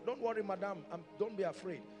 No, don't worry, madam. Don't be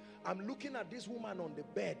afraid. I'm looking at this woman on the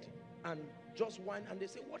bed and just one, and they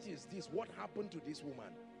say, what is this? What happened to this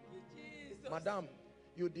woman? Jesus. Madam,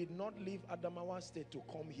 you did not leave Adamawa State to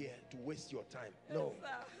come here to waste your time. No. Yes,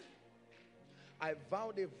 sir. I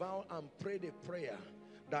vowed a vow and prayed a prayer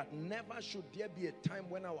that never should there be a time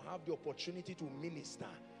when I will have the opportunity to minister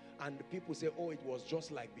and the people say, oh, it was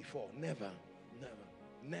just like before. Never, never,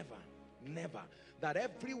 never, never. That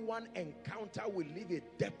everyone encounter will leave a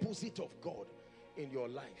deposit of God in your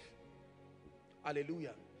life.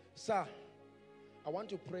 Hallelujah. Sir, I want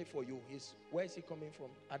to pray for you. Where is he coming from?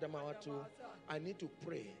 Adamawa too. I need to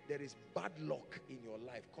pray. There is bad luck in your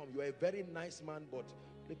life. Come, you are a very nice man, but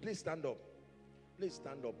please stand up. Please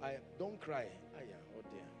stand up. Don't cry. Oh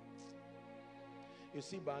dear. You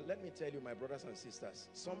see, but let me tell you, my brothers and sisters,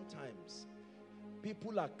 sometimes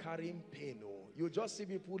people are carrying pain. Oh, you just see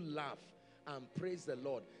people laugh and praise the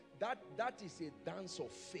Lord. That is a dance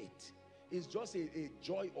of faith. It's just a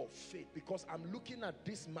joy of faith, because I'm looking at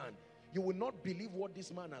this man. You will not believe what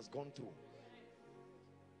this man has gone through.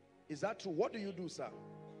 Is that true? What do you do, sir?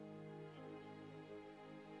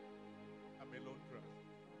 I'm a launderer.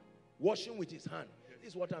 Washing with his hand. Yes. This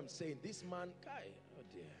is what I'm saying. This man, oh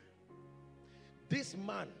dear. This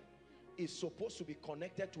man is supposed to be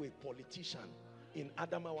connected to a politician in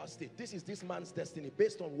Adamawa State. This is this man's destiny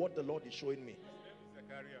based on what the Lord is showing me.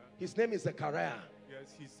 His name is Zechariah.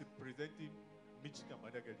 Yes, he's presenting Michigan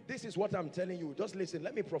Madagali. This is what I'm telling you. Just listen.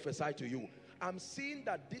 Let me prophesy to you. I'm seeing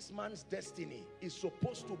that this man's destiny is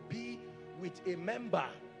supposed to be with a member,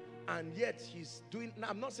 and yet he's doing. Now,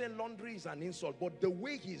 I'm not saying laundry is an insult, but the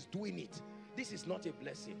way he's doing it, this is not a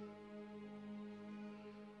blessing.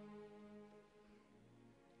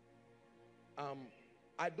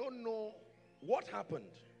 I don't know what happened.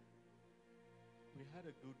 We had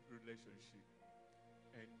a good relationship,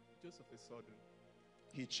 and just of a sudden,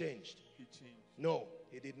 he changed. He changed. No,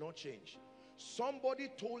 he did not change. Somebody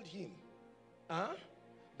told him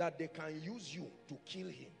that they can use you to kill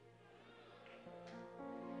him.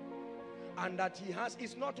 And that he has,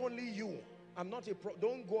 it's not only you. I'm not a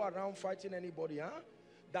don't go around fighting anybody,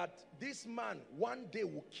 that this man one day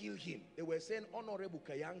will kill him. They were saying, Honorable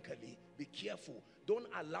Kayankali, be careful. Don't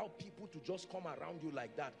allow people to just come around you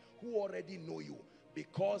like that who already know you,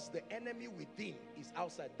 because the enemy within is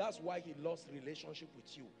outside. That's why he lost relationship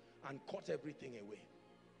with you and cut everything away.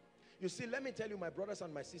 You see, let me tell you, my brothers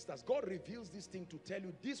and my sisters, God reveals this thing to tell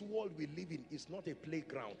you this world we live in is not a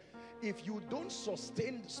playground. If you don't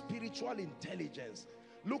sustain spiritual intelligence,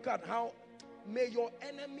 look at how, may your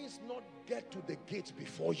enemies not get to the gate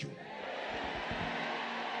before you.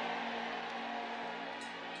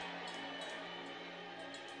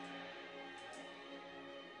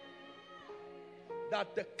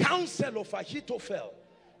 That the counsel of Ahithophel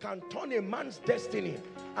can turn a man's destiny.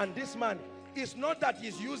 And this man, is not that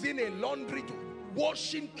he's using a laundry to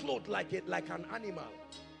washing clothes like an animal.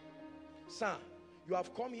 Sir, you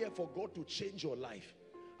have come here for God to change your life.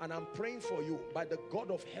 And I'm praying for you by the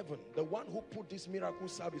God of heaven, the one who put this miracle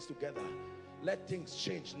service together. Let things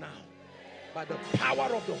change now. By the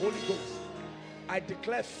power of the Holy Ghost, I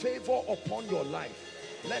declare favor upon your life.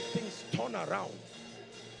 Let things turn around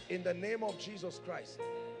in the name of Jesus Christ.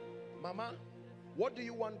 Mama, what do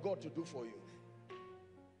you want God to do for you?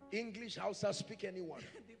 English, Hausa, speak anyone.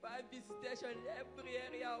 Divine visitation in every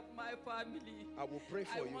area of my family. I will pray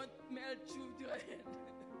for you. I want male children.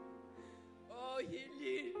 Oh,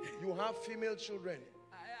 healing. You have female children.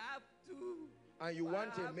 I have two. And you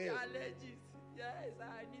want a male. Allergies. Yes,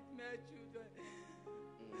 I need male children.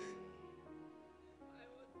 I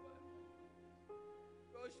want one.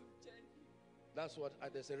 God should change me. That's what,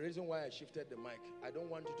 there's a reason why I shifted the mic. I don't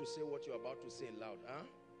want you to say what you're about to say loud.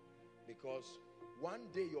 Because one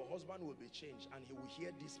day your husband will be changed and he will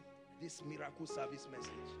hear this miracle service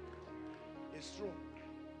message. It's true.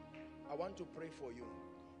 I want to pray for you.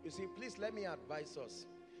 You see, please let me advise us.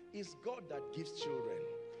 It's God that gives children.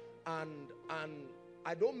 And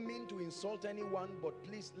I don't mean to insult anyone, but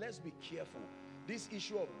please, let's be careful. This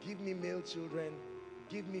issue of give me male children,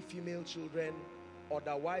 give me female children,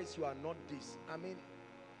 otherwise you are not this. I mean,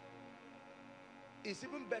 it's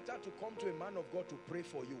even better to come to a man of God to pray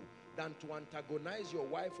for you than to antagonize your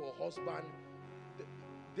wife or husband.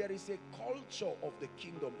 There is a culture of the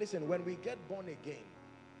kingdom. Listen, when we get born again,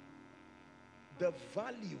 the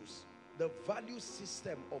values The value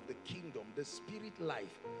system of the kingdom, the spirit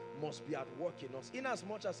life, must be at work in us. In as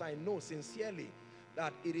much as I know sincerely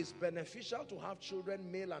that it is beneficial to have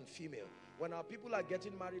children, male and female. When our people are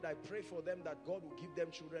getting married, I pray for them that God will give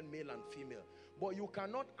them children, male and female. But you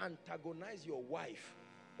cannot antagonize your wife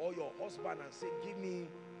or your husband and say, give me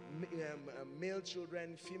male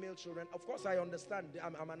children, female children. Of course, I understand.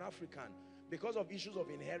 I'm an African because of issues of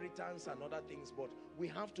inheritance and other things, but we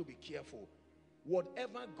have to be careful.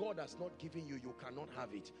 Whatever God has not given you, you cannot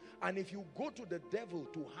have it. And if you go to the devil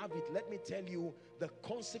to have it, let me tell you, the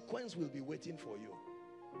consequence will be waiting for you.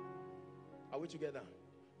 Are we together?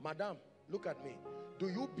 Madam, look at me. Do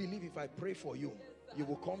you believe if I pray for you, you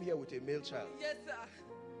will come here with a male child? Yes, sir.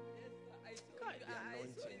 Yes, sir. I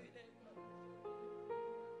saw it.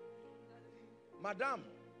 Madam,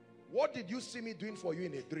 what did you see me doing for you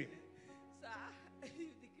in a dream? Sir, you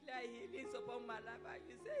declare healings upon my life and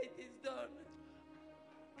you say it is done.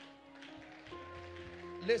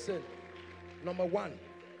 Listen, number one,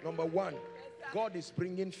 God is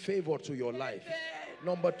bringing favor to your life.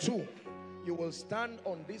 Number two, you will stand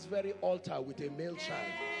on this very altar with a male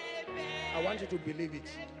child. I want you to believe it.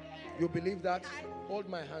 You believe that? Hold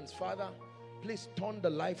my hands. Father, please turn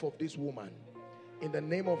the life of this woman. In the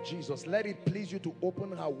name of Jesus, let it please you to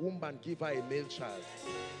open her womb and give her a male child.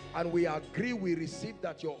 And we agree, we receive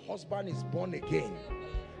that your husband is born again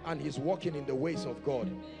and he's walking in the ways of God.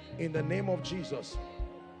 In the name of Jesus.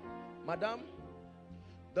 Madam,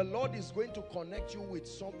 the Lord is going to connect you with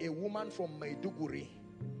a woman from Maiduguri.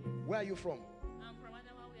 Where are you from? I'm from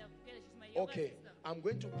Adamawa. We have together. She's my younger Okay, sister. I'm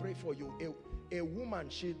going to pray for you. A woman,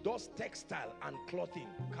 she does textile and clothing,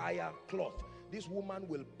 kaya cloth. This woman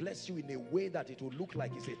will bless you in a way that it will look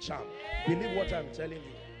like it's a charm. Believe what I'm telling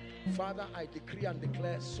you. Father, I decree and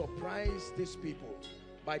declare, surprise these people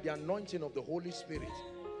by the anointing of the Holy Spirit.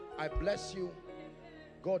 I bless you.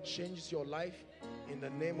 God changes your life in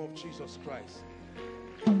the name of Jesus Christ.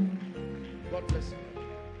 God bless you.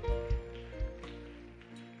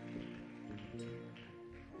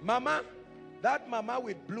 Mama, that mama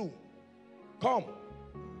with blue, come.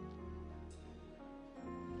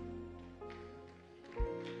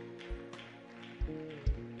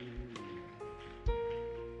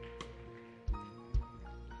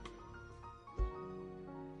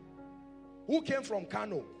 Who came from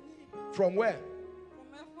Kano? From where?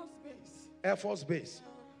 From Air Force Base. Air Force Base.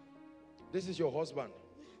 This is your husband.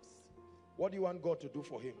 What do you want God to do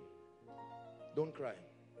for him? Don't cry.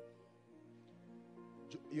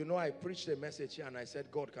 You know, I preached a message here and I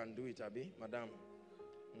said God can do it, Abi, Madam.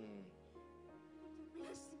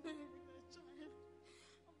 Bless me with a child.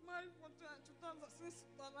 I'm married for since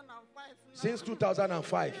 2005. Now. Since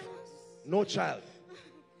 2005, no child.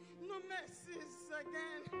 No mercies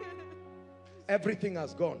again. Everything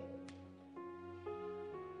has gone.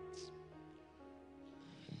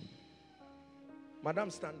 Madam,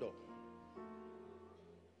 stand up.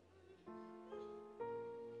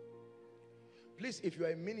 Please, if you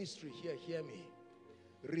are in ministry here, hear me.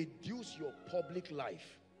 Reduce your public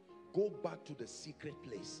life. Go back to the secret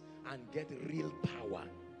place and get real power.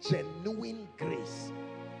 Genuine grace.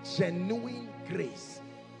 Genuine grace.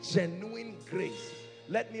 Genuine grace.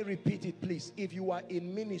 Let me repeat it, please. If you are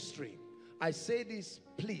in ministry, I say this,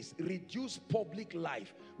 please, reduce public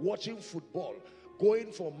life, watching football,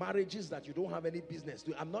 going for marriages that you don't have any business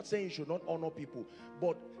to. I'm not saying you should not honor people,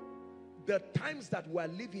 but the times that we are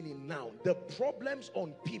living in now, the problems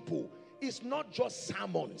on people is not just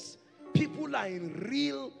sermons. People are in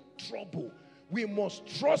real trouble. We must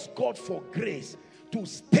trust God for grace to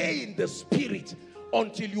stay in the spirit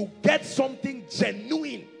until you get something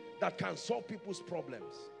genuine that can solve people's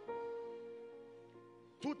problems.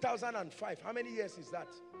 2005, how many years is that?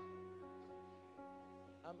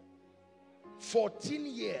 14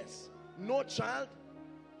 years, no child.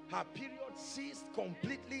 Her period ceased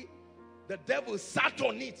completely. The devil sat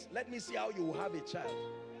on it. Let me see how you will have a child.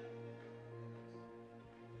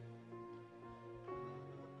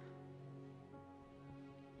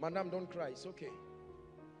 Madam, don't cry. It's okay.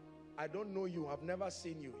 I don't know you. I've never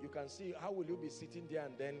seen you. You can see, how will you be sitting there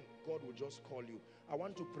and then God will just call you? I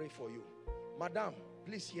want to pray for you. Madam,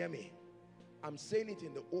 please hear me. I'm saying it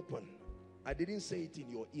in the open. I didn't say it in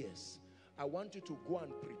your ears. I want you to go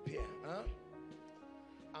and prepare. Huh?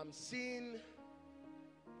 I'm seeing...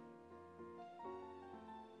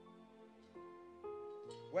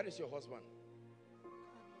 Where is your husband?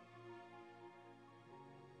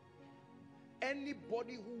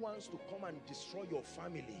 Anybody who wants to come and destroy your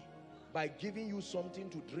family by giving you something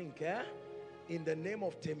to drink, in the name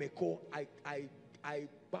of Temeko, I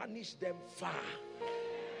banish them far.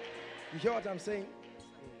 You hear what I'm saying?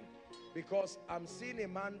 Because I'm seeing a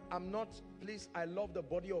man, please, I love the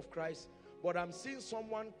body of Christ, but I'm seeing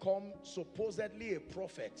someone come, supposedly a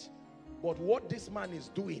prophet, but what this man is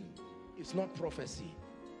doing is not prophecy.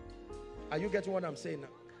 Are you getting what I'm saying now?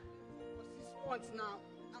 For 6 months now.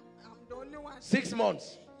 I'm the only one. 6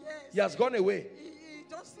 months? Yes. He has gone away. He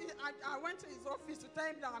just, I went to his office to tell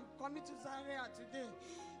him that I'm coming to Zaria today.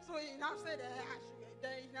 So he now said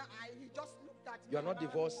he just looked at me. You are not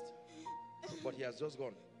divorced, but he has just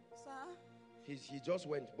gone. Sir? He just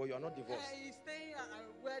went, but you are not divorced. He's staying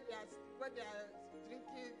where they are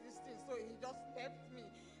drinking this thing, so he just left me.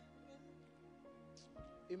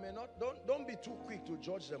 It may not, don't be too quick to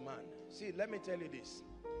judge the man. See, let me tell you this.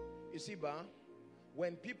 You see,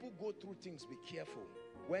 when people go through things, be careful.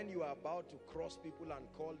 When you are about to cross people and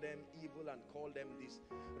call them evil and call them this,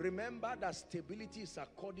 remember that stability is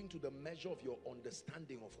according to the measure of your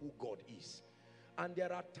understanding of who God is. And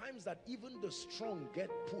there are times that even the strong get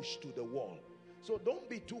pushed to the wall. So don't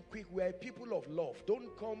be too quick. We are people of love.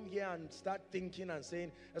 Don't come here and start thinking and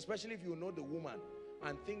saying, especially if you know the woman,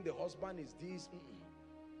 and think the husband is this.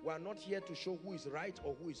 We are not here to show who is right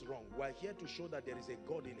or who is wrong. We are here to show that there is a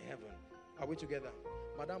God in heaven. Are we together?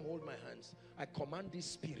 Madam, hold my hands. I command this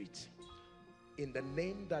spirit in the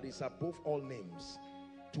name that is above all names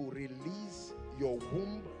to release your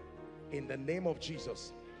womb in the name of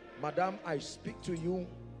Jesus. Madam, I speak to you.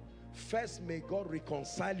 First, may God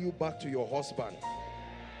reconcile you back to your husband.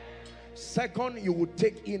 Second, you will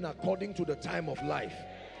take in according to the time of life.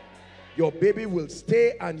 Your baby will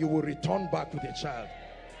stay and you will return back with a child.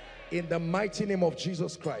 In the mighty name of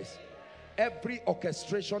Jesus Christ. Every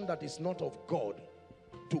orchestration that is not of God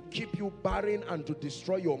to keep you barren and to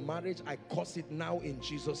destroy your marriage, I curse it now in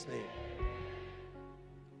Jesus' name.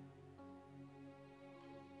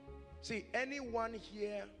 See, anyone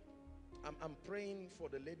here, I'm praying for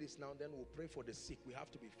the ladies now, then we'll pray for the sick. We have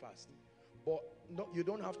to be fast. But no, you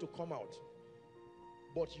don't have to come out.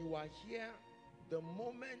 But you are here, the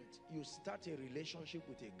moment you start a relationship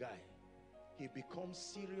with a guy, he becomes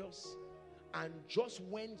serious, and just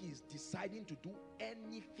when he's deciding to do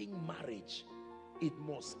anything marriage, it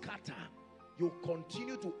must scatter. You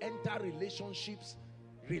continue to enter relationships,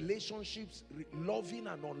 loving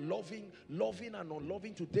and unloving, loving and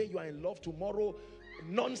unloving. Today you are in love, tomorrow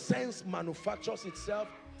nonsense manufactures itself.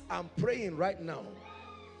 I'm praying right now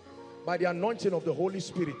by the anointing of the Holy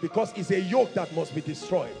Spirit, because it's a yoke that must be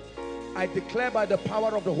destroyed. I declare by the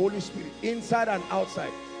power of the Holy Spirit, inside and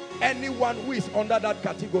outside, anyone who is under that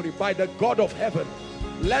category, by the God of heaven,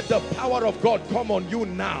 let the power of God come on you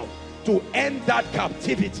now to end that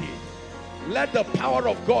captivity. Let the power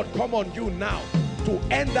of God come on you now to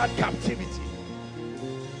end that captivity.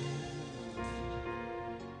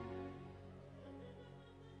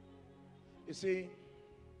 You see,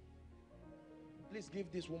 please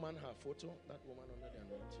give this woman her photo, that woman under the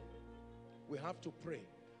anointing. We have to pray.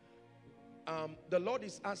 The Lord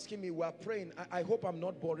is asking me, we are praying. I hope I'm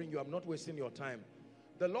not boring you. I'm not wasting your time.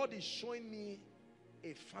 The Lord is showing me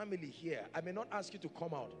a family here. I may not ask you to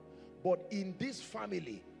come out, but in this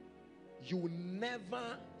family, you will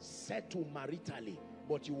never settle maritally,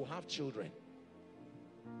 but you will have children.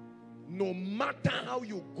 No matter how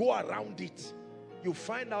you go around it, you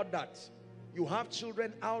find out that you have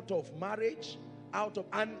children out of marriage,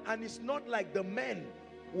 and it's not like the men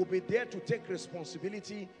will be there to take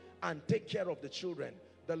responsibility and take care of the children.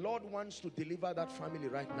 The Lord wants to deliver that family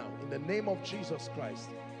right now in the name of Jesus Christ.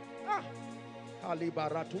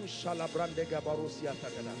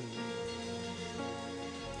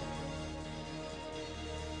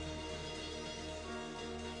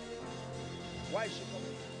 Why is she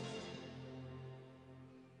coming?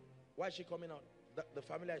 Why is she coming out? The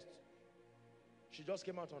family she just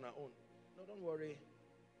came out on her own. No, don't worry.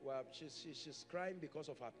 Well, she's crying because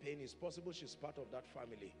of her pain. It's possible she's part of that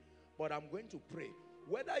family. But I'm going to pray.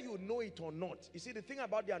 Whether you know it or not. You see, the thing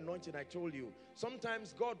about the anointing, I told you,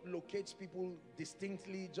 sometimes God locates people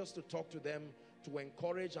distinctly just to talk to them, to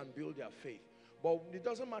encourage and build their faith. But it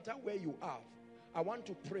doesn't matter where you are. I want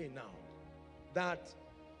to pray now that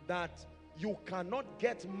you cannot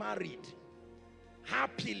get married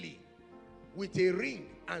happily with a ring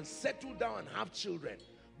and settle down and have children.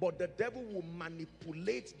 But the devil will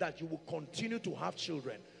manipulate that you will continue to have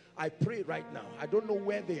children. I pray right now. I don't know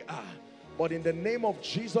where they are, but in the name of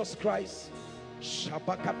Jesus Christ, we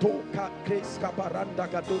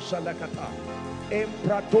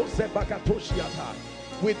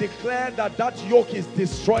declare that that yoke is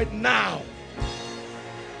destroyed now.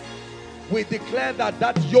 We declare that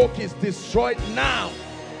that yoke is destroyed now.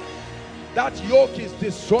 That yoke is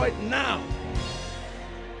destroyed now.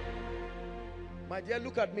 My dear,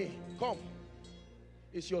 look at me. Come.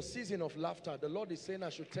 It's your season of laughter. The Lord is saying I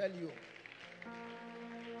should tell you.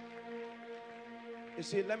 You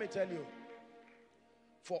see, let me tell you.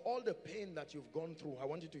 For all the pain that you've gone through, I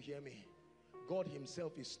want you to hear me. God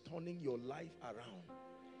himself is turning your life around.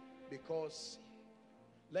 Because,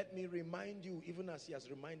 let me remind you, even as he has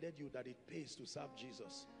reminded you, that it pays to serve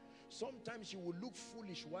Jesus. Sometimes you will look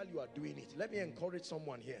foolish while you are doing it. Let me encourage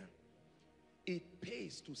someone here. It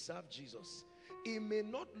pays to serve Jesus. It may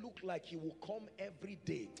not look like he will come every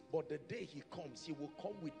day, but the day he comes, he will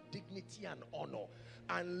come with dignity and honor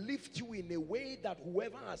and lift you in a way that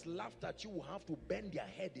whoever has laughed at you will have to bend their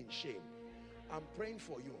head in shame. I'm praying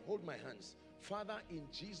for you. Hold my hands. Father, in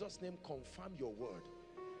Jesus' name, confirm your word.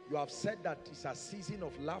 You have said that it's a season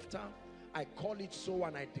of laughter. I call it so,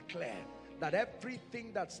 and I declare that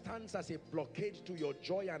everything that stands as a blockade to your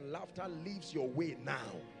joy and laughter leaves your way now.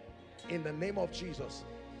 In the name of Jesus,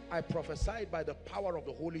 I prophesy by the power of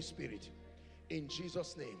the Holy Spirit. In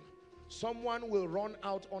Jesus' name. Someone will run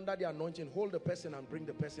out under the anointing. Hold the person and bring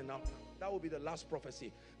the person out. That will be the last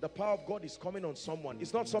prophecy. The power of God is coming on someone.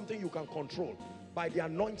 It's not something you can control. By the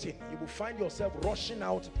anointing, you will find yourself rushing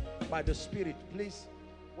out by the Spirit. Please,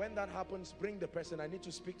 when that happens, bring the person. I need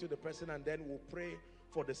to speak to the person, and then we'll pray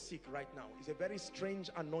for the sick right now. It's a very strange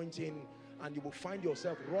anointing, and you will find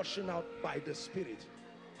yourself rushing out by the Spirit.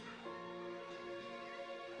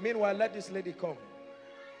 Meanwhile, let this lady come.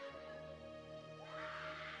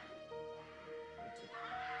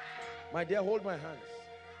 My dear, hold my hands.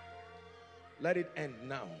 Let it end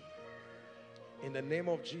now. In the name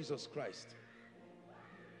of Jesus Christ.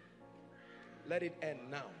 Let it end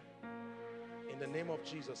now. In the name of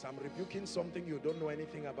Jesus. I'm rebuking something you don't know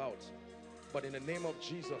anything about. But in the name of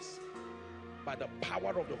Jesus, by the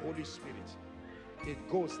power of the Holy Spirit, it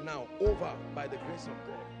goes now over by the grace of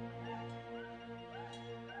God.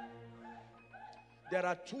 There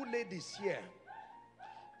are two ladies here.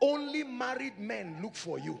 Only married men look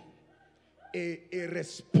for you. A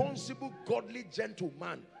responsible, godly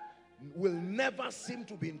gentleman will never seem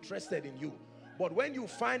to be interested in you. But when you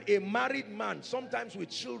find a married man, sometimes with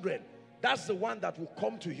children, that's the one that will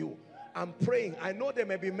come to you. I'm praying. I know there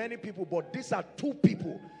may be many people, but these are two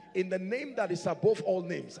people. In the name that is above all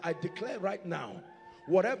names, I declare right now,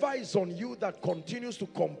 whatever is on you that continues to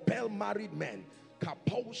compel married men,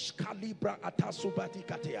 kapaush kalibra atasubati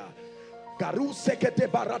katea, garu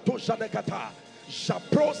sekete barato shadekata,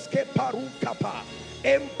 japroske paru kapa,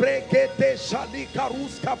 embregete shali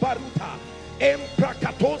karus kabaruta,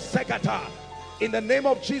 emprakato segata. In the name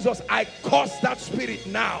of Jesus, I curse that spirit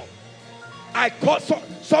now. I curse,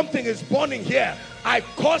 something is burning here. I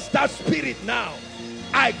curse that spirit now.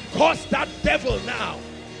 I curse that devil now.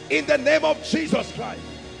 In the name of Jesus Christ.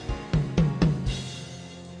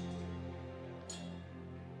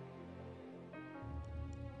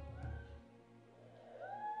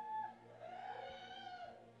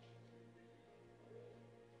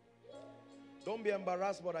 Don't be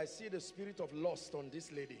embarrassed, but I see the spirit of lust on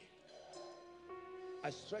this lady. I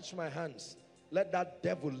stretch my hands. Let that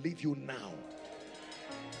devil leave you now.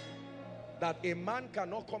 That a man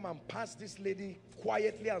cannot come and pass this lady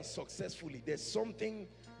quietly and successfully. There's something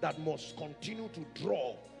that must continue to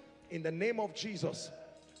draw. In the name of Jesus,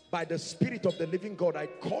 by the Spirit of the living God, I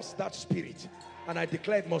curse that spirit. And I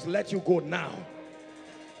declare it must let you go now.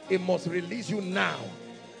 It must release you now.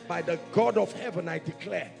 By the God of heaven, I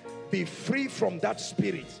declare, be free from that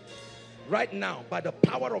spirit. Right now, by the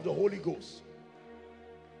power of the Holy Ghost.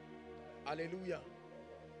 Hallelujah.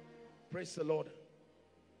 Praise the Lord.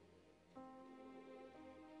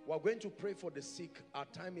 We're going to pray for the sick. Our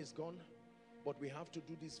time is gone, but we have to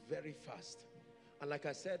do this very fast. And like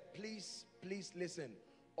I said, please listen.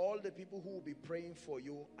 All the people who will be praying for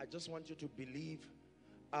you, I just want you to believe,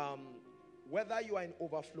 whether you are in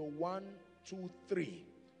overflow 1, 2, 3,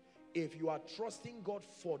 if you are trusting God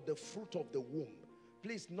for the fruit of the womb,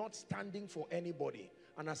 please, not standing for anybody.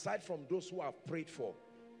 And aside from those who have prayed for,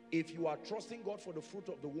 if you are trusting God for the fruit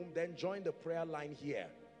of the womb, then join the prayer line here.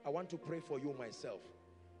 I want to pray for you myself.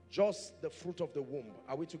 Just the fruit of the womb.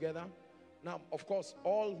 Are we together? Now, of course,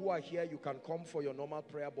 all who are here, you can come for your normal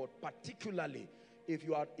prayer, but particularly if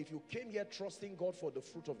you came here trusting God for the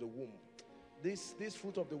fruit of the womb, this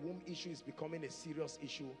fruit of the womb issue is becoming a serious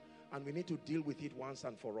issue, and we need to deal with it once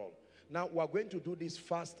and for all. Now, we're going to do this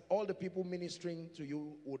fast. All the people ministering to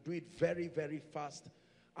you will do it very, very fast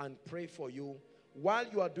and pray for you. While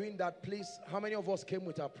you are doing that, please, how many of us came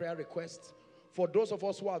with our prayer requests? For those of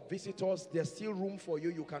us who are visitors, there's still room for you.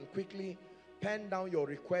 You can quickly pen down your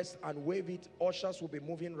request and wave it. Ushers will be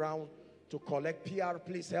moving around to collect PR.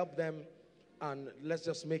 Please help them, and let's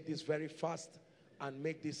just make this very fast and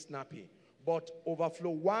make this snappy. But overflow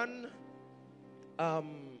 1,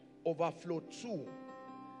 overflow 2,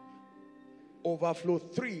 overflow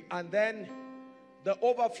 3, and then the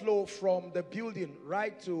overflow from the building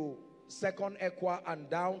right to second Enquiry and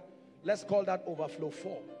down. Let's call that overflow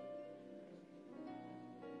 4.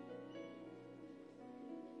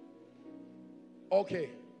 Okay,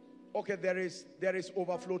 there is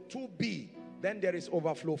overflow 2B, then there is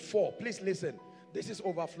overflow 4. Please listen. This is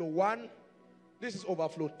overflow 1, this is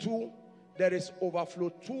overflow 2, there is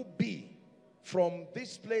overflow 2B from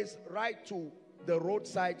this place right to the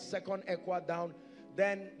roadside, second Enquiry down.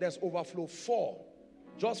 Then there's overflow 4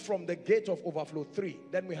 just from the gate of overflow 3.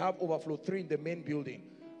 Then we have overflow 3 in the main building,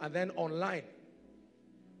 and then online.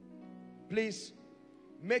 Please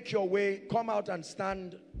make your way, come out and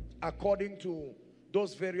stand according to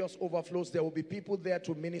those various overflows. There will be people there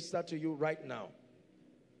to minister to you right now.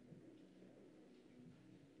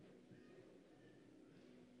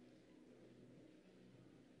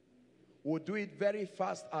 We'll do it very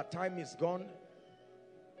fast. Our time is gone.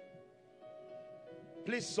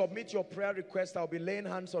 Please submit your prayer request. I'll be laying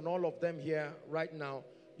hands on all of them here right now.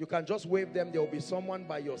 You can just wave them. There will be someone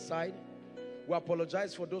by your side. We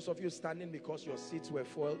apologize for those of you standing because your seats were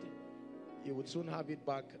foiled. You would soon have it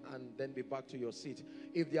back and then be back to your seat.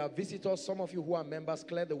 If there are visitors, some of you who are members,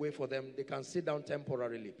 clear the way for them. They can sit down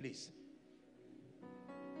temporarily, please.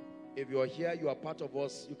 If you are here, you are part of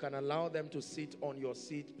us, you can allow them to sit on your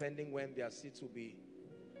seat pending when their seats will be.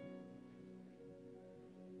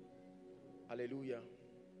 Hallelujah.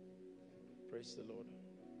 Praise the Lord.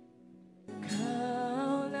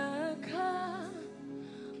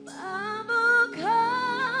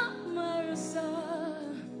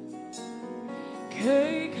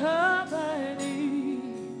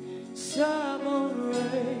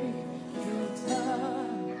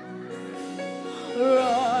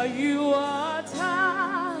 You are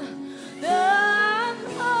tired and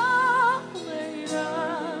coming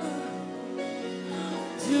up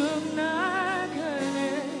tonight.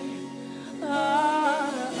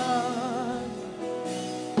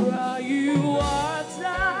 You are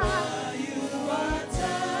tired.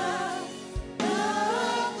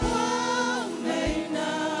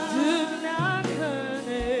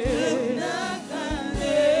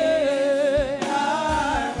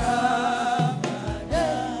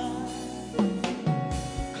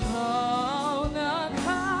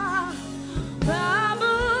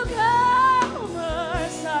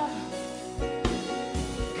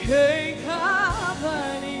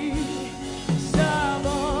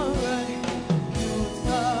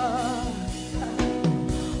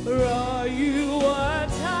 You are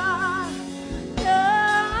tired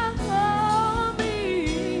of coming up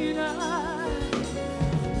tonight.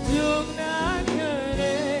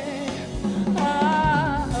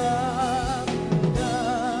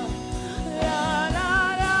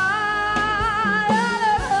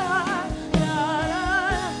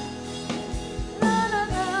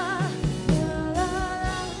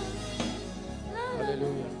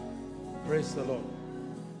 Praise the Lord.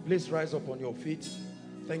 Please rise up on your feet.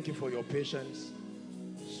 Thank you for your patience.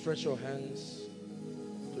 Stretch your hands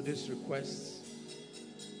to these requests.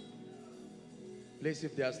 Please,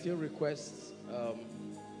 if there are still requests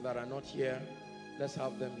that are not here, let's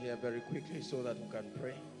have them here very quickly so that we can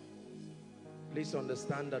pray. Please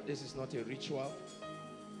understand that this is not a ritual.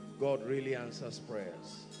 God really answers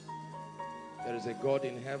prayers. There is a God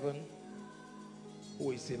in heaven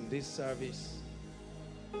who is in this service.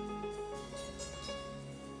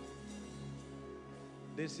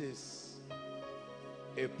 This is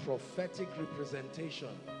a prophetic representation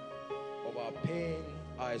of our pain,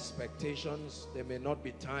 our expectations. There may not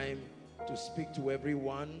be time to speak to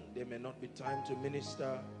everyone. There may not be time to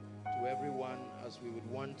minister to everyone as we would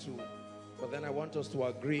want to. But then I want us to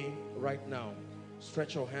agree right now.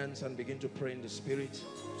 Stretch your hands and begin to pray in the Spirit.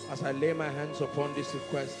 As I lay my hands upon this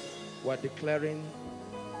request, we're declaring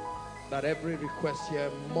that every request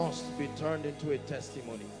here must be turned into a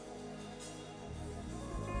testimony.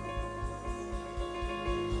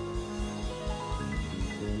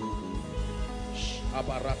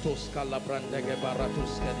 Abaratos kalabrandege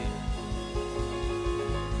baratos kedi.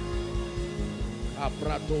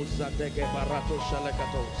 Abratos zadege baratos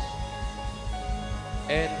shalakatos.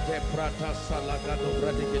 Ente prata salagado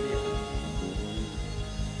bradigedi.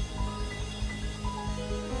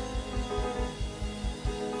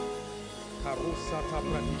 Karusata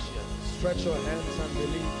pradisha. Stretch your hands and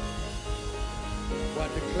believe. We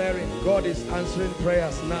are declaring God is answering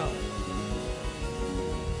prayers now.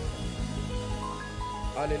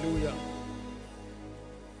 Hallelujah.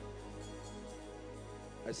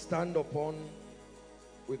 I stand upon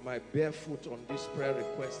with my bare foot on this prayer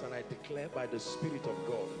request and I declare by the Spirit of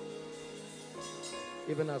God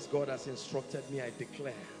Even as God has instructed me, I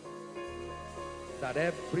declare that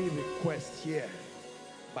every request here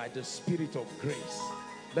by the Spirit of grace,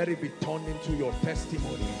 let it be turned into your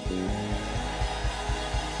testimony.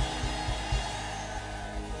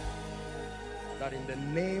 That in the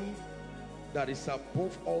name that is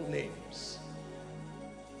above all names,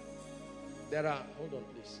 there are, hold on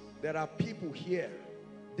please, there are people here,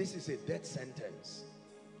 this is a death sentence.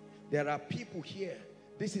 There are people here,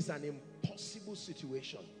 this is an impossible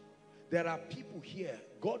situation. There are people here,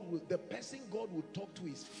 the person God will talk to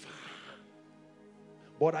is far.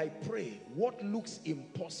 But I pray, what looks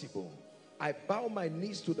impossible, I bow my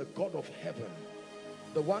knees to the God of heaven,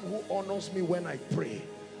 the one who honors me when I pray,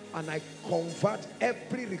 and I convert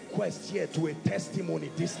every request here to a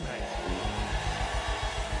testimony this night.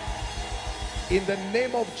 In the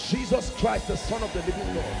name of Jesus Christ, the Son of the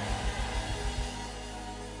living Lord,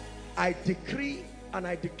 I decree and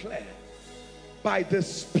I declare by the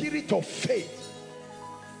spirit of faith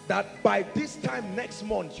that by this time next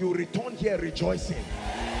month you return here rejoicing.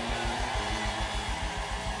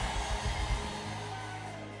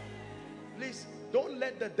 Please don't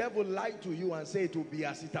let the devil lie to you and say it will be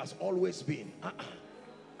as it has always been.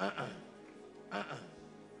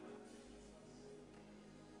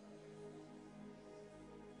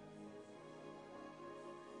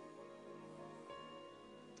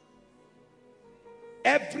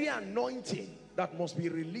 Every anointing that must be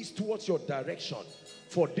released towards your direction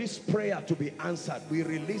for this prayer to be answered, we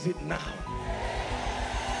release it now.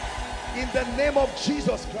 In the name of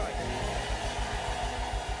Jesus Christ.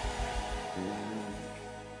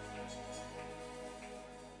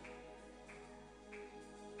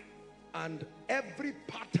 And every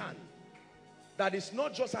pattern that is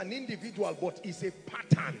not just an individual but is a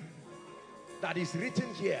pattern that is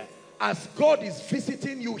written here, as God is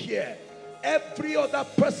visiting you here, every other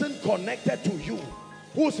person connected to you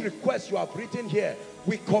whose request you have written here,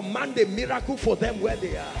 we command a miracle for them where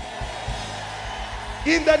they are.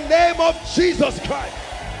 In the name of Jesus Christ.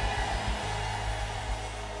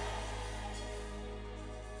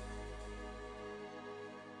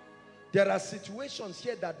 There are situations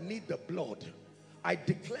here that need the blood. I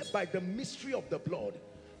declare by the mystery of the blood,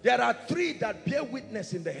 there are three that bear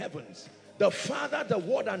witness in the heavens: the Father, the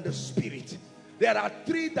Word, and the Spirit. There are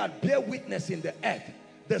three that bear witness in the earth: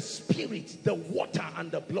 the Spirit, the water,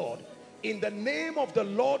 and the blood. In the name of the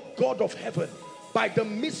Lord God of heaven, by the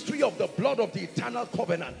mystery of the blood of the eternal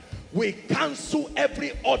covenant, we cancel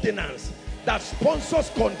every ordinance that sponsors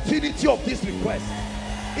continuity of this request.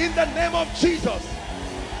 In the name of Jesus.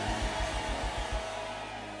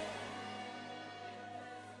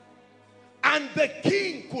 And the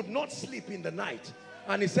king could not sleep in the night.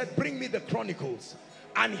 And he said, bring me the chronicles.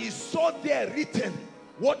 And he saw there written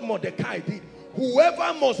what Mordecai did.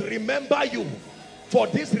 Whoever must remember you for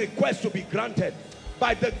this request to be granted,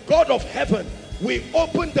 by the God of heaven, we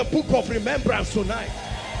open the book of remembrance tonight.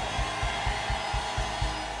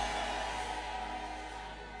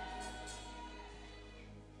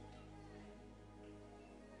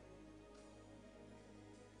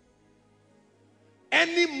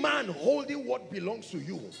 Any man holding what belongs to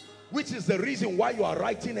you, which is the reason why you are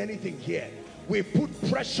writing anything here, we put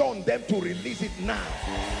pressure on them to release it now.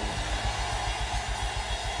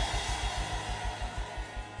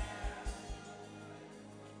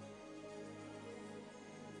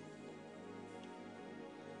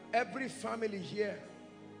 Every family here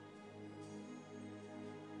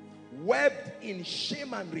webbed in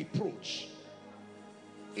shame and reproach.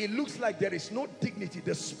 It looks like there is no dignity.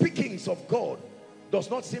 The speakings of God does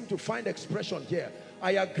not seem to find expression here.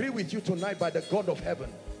 I agree with you tonight by the God of heaven.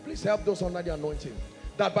 Please help those under the anointing.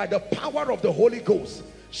 That by the power of the Holy Ghost,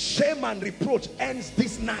 shame and reproach ends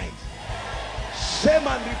this night. Shame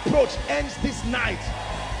and reproach ends this night.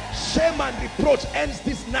 Shame and reproach ends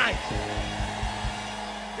this night.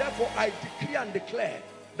 Therefore, I decree and declare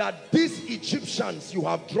that these Egyptians you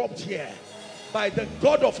have dropped here, by the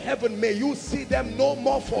God of heaven, may you see them no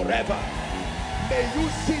more forever. May you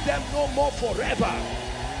see them no more forever.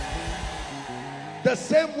 The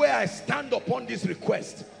same way I stand upon this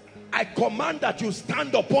request, I command that you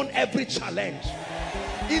stand upon every challenge.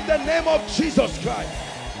 In the name of Jesus Christ.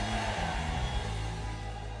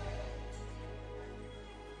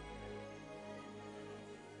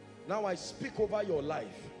 Now I speak over your life.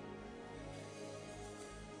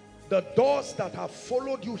 The doors that have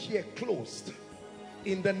followed you here closed.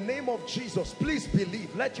 In the name of Jesus, please believe.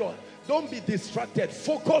 Don't be distracted.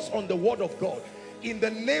 Focus on the word of God. In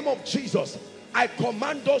the name of Jesus, I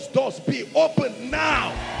command those doors be opened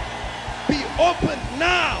now. Be opened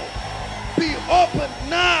now. Be opened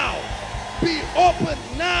now. Be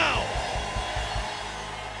opened now.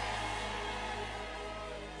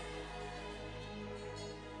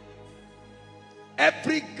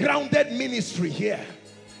 Every grounded ministry here,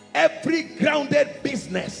 every grounded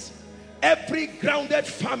business, every grounded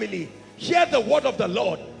family, hear the word of the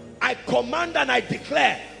Lord. I command and I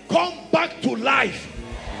declare, come back to life.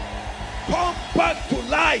 Come back to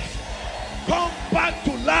life. Come back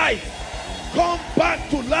to life. Come back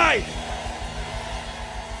to life.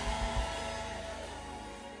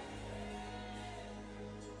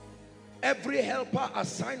 Every helper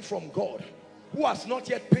assigned from God who has not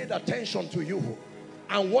yet paid attention to you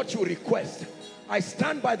and what you request, I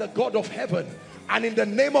stand by the God of heaven, and in the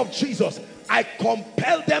name of Jesus, I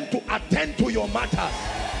compel them to attend to your matters.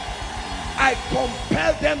 I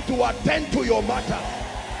compel them to attend to your matters.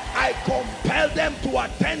 I compel them to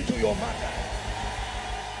attend to your matters.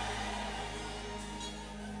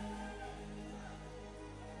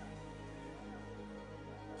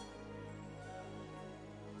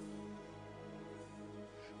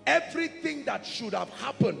 Everything that should have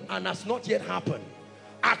happened and has not yet happened,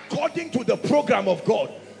 according to the program of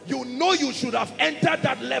God, you know you should have entered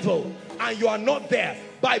that level and you are not there.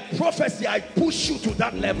 By prophecy, I push you to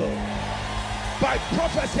that level. By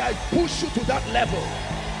prophecy, I push you to that level.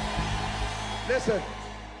 Listen,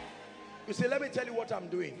 you see, let me tell you what I'm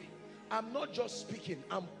doing. I'm not just speaking,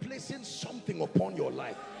 I'm placing something upon your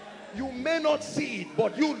life. You may not see it,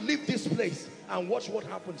 but you leave this place and watch what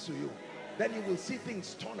happens to you. Then you will see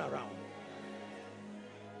things turn around.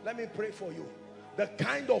 Let me pray for you. The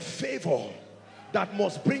kind of favor that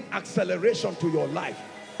must bring acceleration to your life,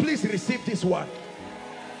 please receive this one.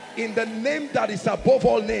 In the name that is above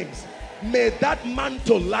all names, may that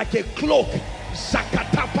mantle like a cloak,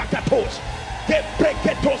 Zakata Pakatos,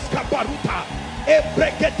 Gebreketos Kabaruta,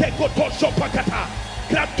 Ebreketekotos Pakata,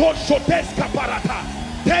 Kratos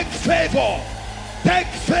Kaparata, take favor, take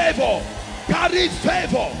favor, carry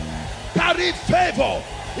favor, carry favor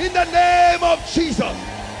in the name of Jesus.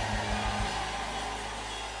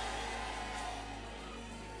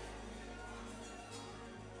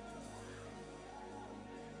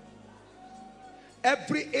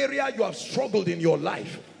 Every area you have struggled in your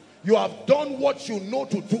life, you have done what you know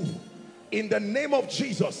to do. In the name of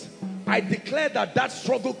Jesus, I declare that that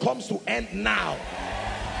struggle comes to end now.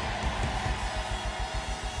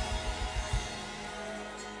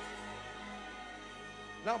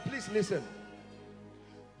 Now please listen.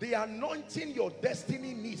 The anointing your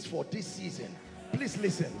destiny needs for this season, please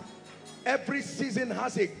listen. Every season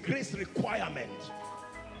has a grace requirement.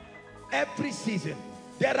 Every season.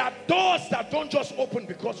 There are doors that don't just open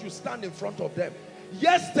because you stand in front of them.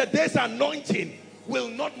 Yesterday's anointing will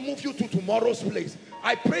not move you to tomorrow's place.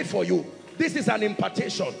 I pray for you. This is an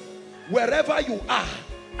impartation. Wherever you are,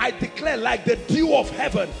 I declare, like the dew of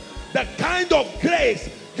heaven, the kind of grace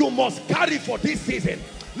you must carry for this season,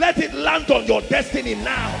 let it land on your destiny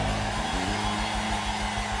now.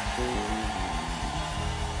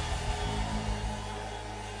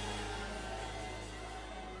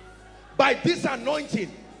 By this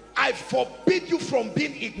anointing, I forbid you from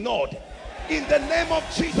being ignored. In the name of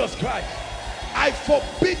Jesus Christ, I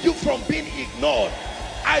forbid you from being ignored.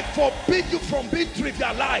 I forbid you from being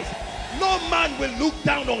trivialized. No man will look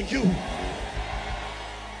down on you.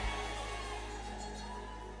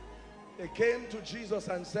 They came to Jesus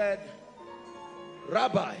and said,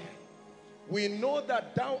 Rabbi, we know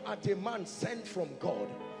that thou art a man sent from God,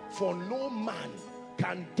 for no man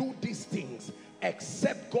can do these things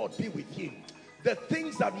except God be with him. The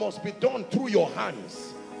things that must be done through your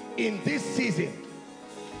hands in this season,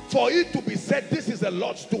 for it to be said this is the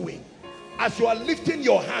Lord's doing, as you are lifting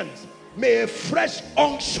your hands, may a fresh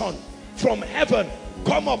unction from heaven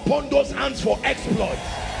come upon those hands for exploits.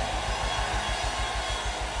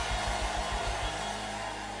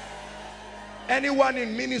 Anyone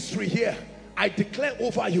in ministry here, I declare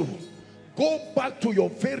over you, go back to your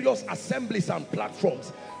various assemblies and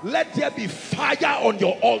platforms. Let there be fire on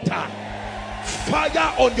your altar.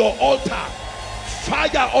 Fire on your altar.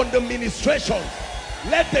 Fire on the ministrations.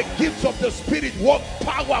 Let the gifts of the Spirit work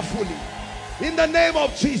powerfully. In the name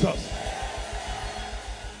of Jesus.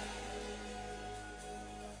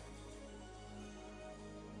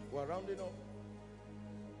 We're rounding up.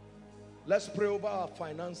 Let's pray over our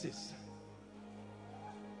finances.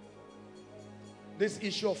 This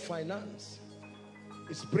issue of finance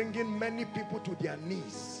is bringing many people to their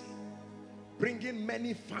knees, bringing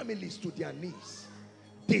many families to their knees,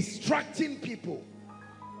 distracting people.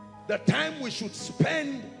 The time we should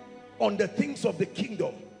spend on the things of the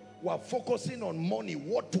kingdom, we are focusing on money,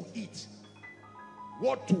 what to eat,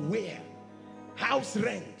 what to wear, house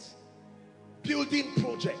rent, building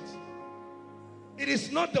projects. It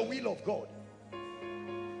is not the will of God.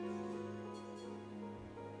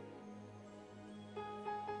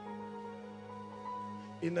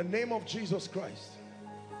 In the name of Jesus Christ,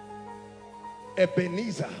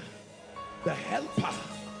 Ebenezer, the helper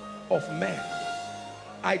of men,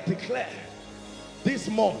 I declare this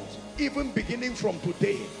month, even beginning from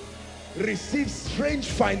today, receive strange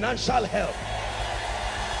financial help.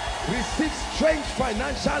 Receive strange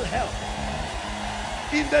financial help.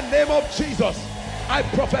 In the name of Jesus, I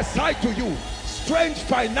prophesy to you, strange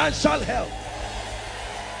financial help.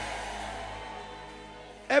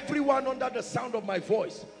 Everyone under the sound of my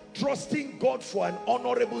voice, trusting God for an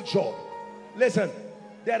honorable job. Listen,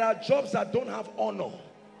 there are jobs that don't have honor.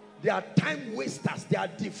 They are time wasters. They are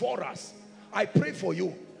devourers. I pray for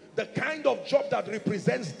you, the kind of job that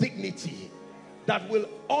represents dignity, that will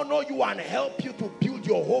honor you and help you to build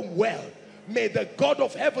your home well. May the God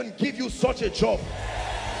of heaven give you such a job.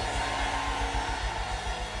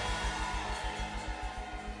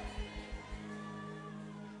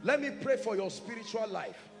 Let me pray for your spiritual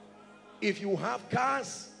life. If you have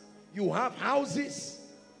cars, you have houses,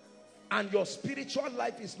 and your spiritual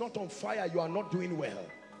life is not on fire, you are not doing well.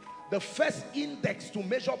 The first index to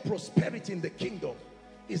measure prosperity in the kingdom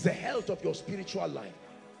is the health of your spiritual life.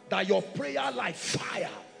 That your prayer life, fire.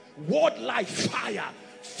 Word life, fire.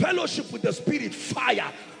 Fellowship with the Spirit,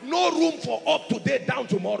 fire. No room for up today, down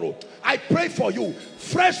tomorrow. I pray for you,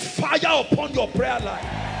 fresh fire upon your prayer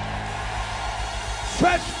life.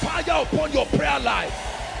 Fresh fire upon your prayer life.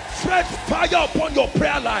 Fresh fire upon your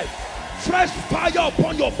prayer life. Fresh fire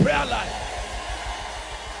upon your prayer life.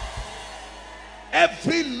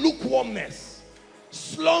 Every lukewarmness,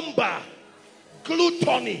 slumber,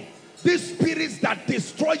 gluttony, these spirits that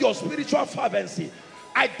destroy your spiritual fervency,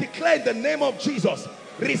 I declare in the name of Jesus,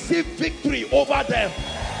 receive victory over them.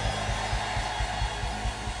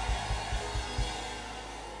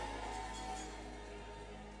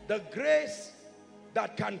 The grace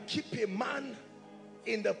that can keep a man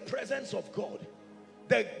in the presence of God,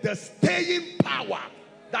 the staying power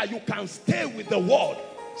that you can stay with the word,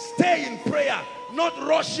 stay in prayer, not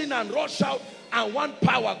rush in and rush out and want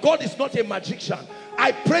power. God is not a magician.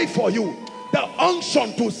 I pray for you, the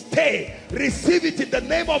unction to stay, receive it in the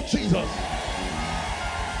name of Jesus.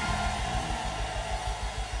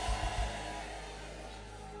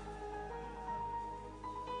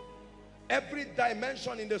 Every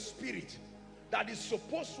dimension in the spirit that is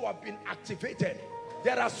supposed to have been activated.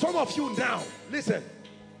 There are some of you now, listen,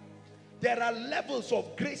 there are levels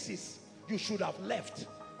of graces you should have left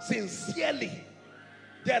sincerely.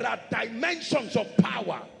 There are dimensions of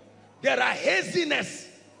power. There are haziness,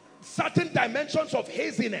 certain dimensions of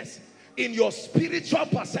haziness in your spiritual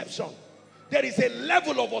perception. There is a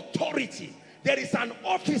level of authority. There is an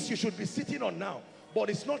office you should be sitting on now, but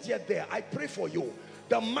it's not yet there. I pray for you,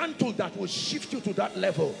 the mantle that will shift you to that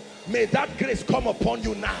level, may that grace come upon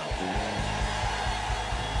you now.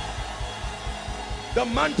 The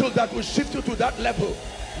mantle that will shift you to that level.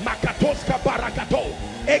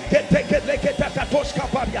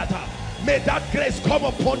 May that grace come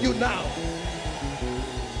upon you now.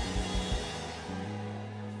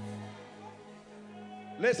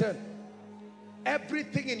 Listen,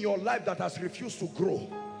 everything in your life that has refused to grow,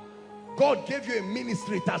 God gave you a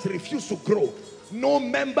ministry that has refused to grow. No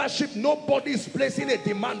membership, nobody is placing a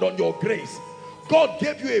demand on your grace. God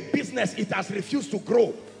gave you a business, it has refused to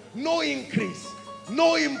grow. No increase,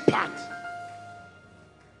 no impact.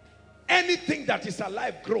 Anything that is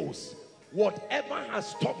alive grows. Whatever has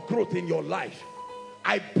stopped growth in your life,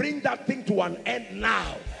 I bring that thing to an end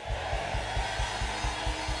now.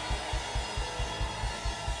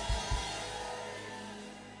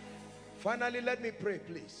 Finally, let me pray,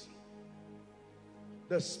 please.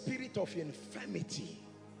 The spirit of infirmity.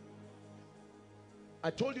 I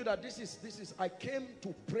told you that this is I came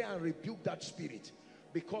to pray and rebuke that spirit,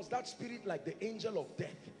 because that spirit, like the angel of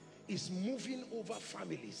death, is moving over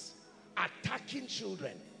families, attacking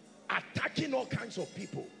children, attacking all kinds of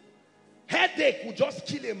people. Headache will just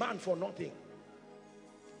kill a man for nothing.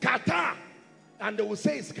 Catarrh, and they will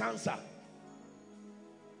say it's cancer.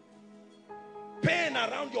 Pain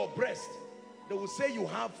around your breast, they will say you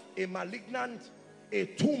have a malignant, a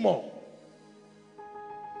tumor.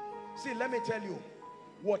 See, let me tell you,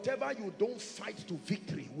 whatever you don't fight to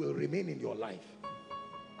victory will remain in your life.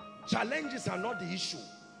 Challenges are not the issue,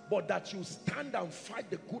 but that you stand and fight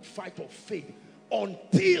the good fight of faith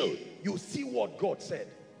until you see what God said.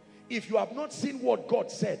 If you have not seen what God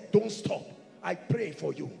said, don't stop. I pray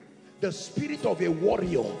for you, the spirit of a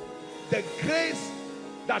warrior, the grace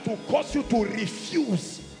that will cause you to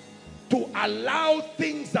refuse to allow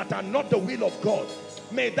things that are not the will of God.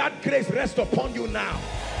 May that grace rest upon you now.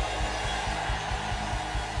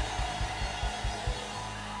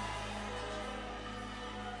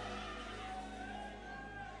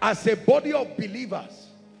 As a body of believers,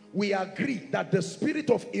 we agree that the spirit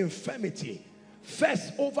of infirmity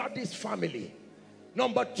first over this family,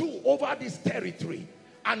 number 2 over this territory,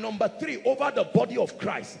 and number 3 over the body of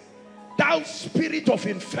Christ. Thou spirit of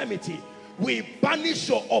infirmity, we banish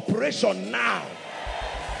your operation now.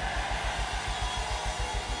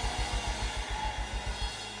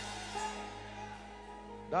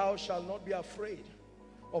 Thou shalt not be afraid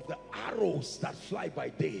of the arrows that fly by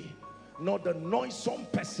day, nor the noisome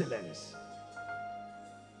pestilence,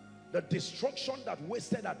 the destruction that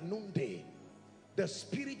wasted at noonday, the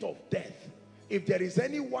spirit of death. If there is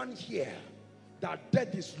anyone here that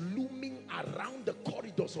death is looming around the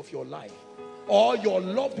corridors of your life, or your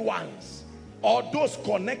loved ones, or those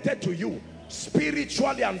connected to you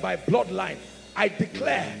spiritually and by bloodline, I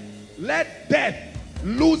declare, let death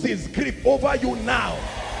lose its grip over you now.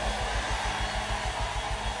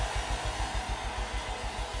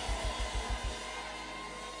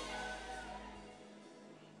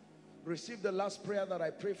 Receive the last prayer that I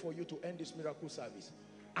pray for you to end this miracle service.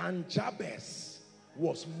 And Jabez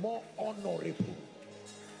was more honorable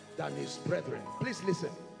than his brethren. Please listen.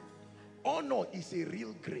 Honor is a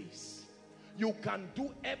real grace. You can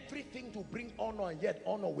do everything to bring honor, and yet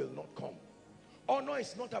honor will not come. Honor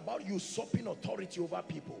is not about usurping authority over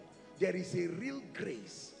people. There is a real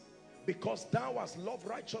grace. Because thou hast loved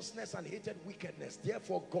righteousness and hated wickedness,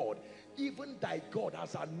 therefore God, even thy God,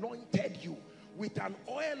 has anointed you with an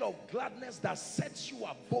oil of gladness that sets you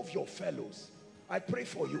above your fellows. I pray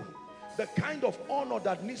for you, the kind of honor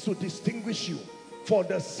that needs to distinguish you for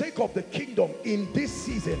the sake of the kingdom in this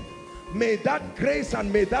season, may that grace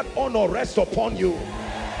and may that honor rest upon you.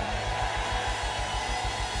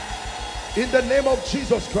 In the name of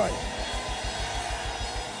Jesus Christ.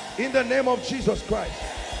 In the name of Jesus Christ.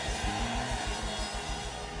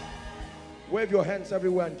 Wave your hands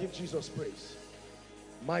everywhere and give Jesus praise.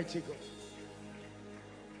 Mighty God.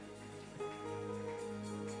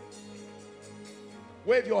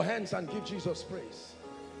 Wave your hands and give Jesus praise.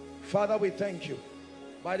 Father, we thank you.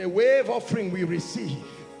 By the wave offering we receive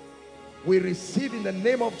in the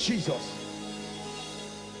name of Jesus.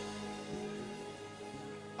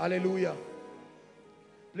 Hallelujah.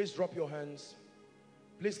 Please drop your hands.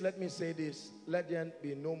 Please let me say this. Let there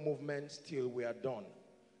be no movement till we are done.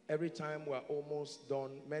 Every time we're almost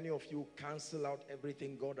done, many of you cancel out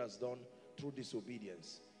everything God has done through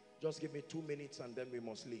disobedience. Just give me 2 minutes and then we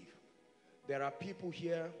must leave. There are people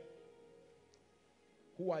here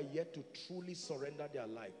who are yet to truly surrender their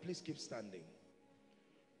life. Please keep standing.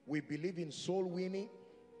 We believe in soul winning,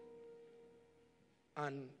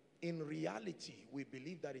 and in reality, we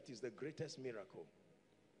believe that it is the greatest miracle.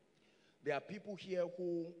 There are people here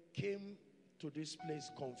who came to this place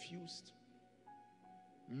confused,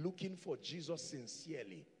 looking for Jesus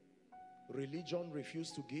sincerely. Religion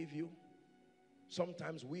refused to give you.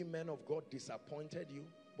 Sometimes we men of God disappointed you,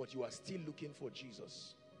 but you are still looking for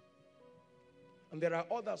Jesus. And there are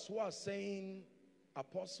others who are saying,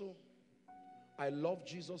 Apostle, I love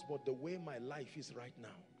Jesus, but the way my life is right now,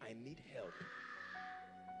 I need help.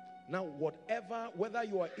 Now, whether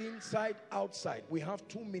you are inside, outside, we have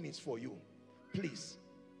 2 minutes for you. Please,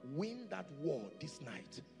 win that war this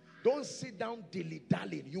night. Don't sit down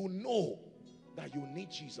dilly-dallying. You know that you need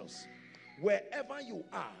Jesus. Wherever you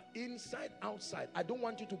are, inside, outside, I don't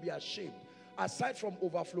want you to be ashamed. Aside from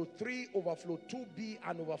overflow 3, overflow 2B,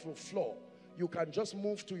 and overflow floor, you can just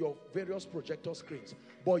move to your various projector screens.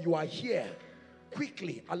 But you are here,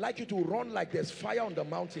 quickly. I'd like you to run like there's fire on the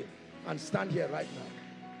mountain and stand here right now.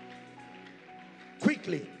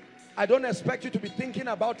 Quickly. I don't expect you to be thinking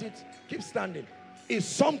about it. Keep standing. It's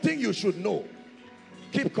something you should know.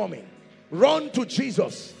 Keep coming. Run to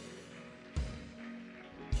Jesus.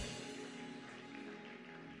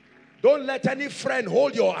 Don't let any friend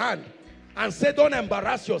hold your hand and say, don't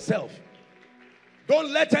embarrass yourself.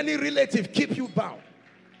 Don't let any relative keep you bound.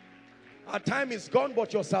 Our time is gone,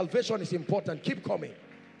 but your salvation is important. Keep coming.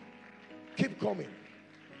 Keep coming.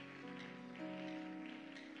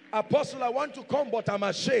 Apostle, I want to come, but I'm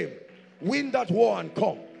ashamed. Win that war and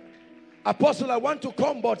come. Apostle, I want to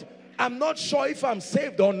come, but I'm not sure if I'm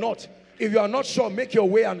saved or not. If you are not sure, make your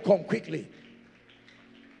way and come quickly.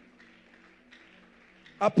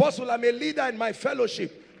 Apostle, I'm a leader in my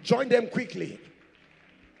fellowship. Join them quickly.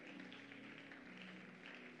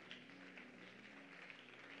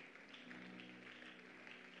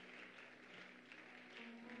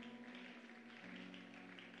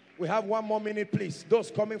 We have 1 more minute, please.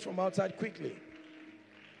 Those coming from outside, quickly.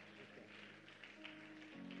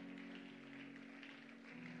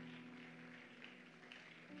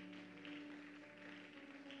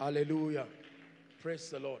 Hallelujah.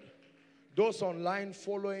 Praise the Lord. Those online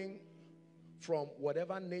following from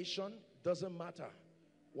whatever nation, doesn't matter.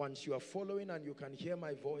 Once you are following and you can hear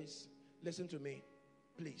my voice, listen to me,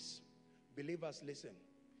 please. Believers, listen.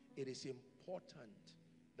 It is important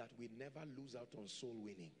that we never lose out on soul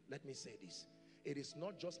winning. Let me say this. It is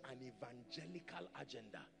not just an evangelical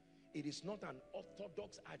agenda. It is not an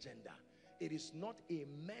orthodox agenda. It is not a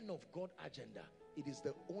man of God agenda. It is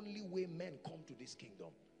the only way men come to this kingdom.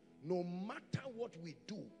 No matter what we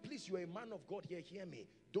do, please, you are a man of God here, hear me.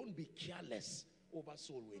 Don't be careless over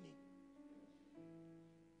soul winning.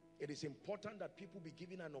 It is important that people be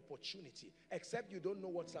given an opportunity, except you don't know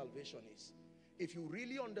what salvation is. If you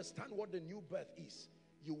really understand what the new birth is,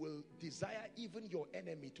 you will desire even your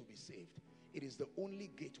enemy to be saved. It is the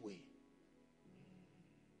only gateway.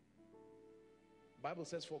 Bible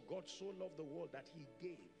says, for God so loved the world that he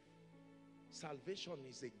gave. Salvation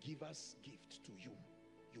is a giver's gift to you.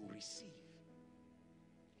 You receive.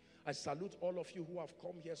 I salute all of you who have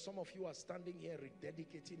come here. Some of you are standing here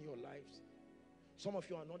rededicating your lives. Some of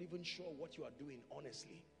you are not even sure what you are doing,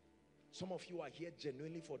 honestly. Some of you are here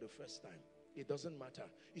genuinely for the first time. It doesn't matter.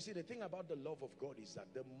 You see, the thing about the love of God is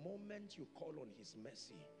that the moment you call on his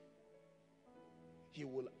mercy, he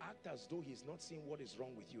will act as though he's not seeing what is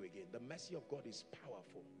wrong with you again. The mercy of God is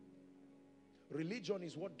powerful. Religion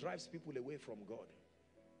is what drives people away from God.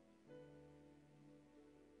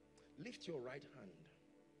 Lift your right hand.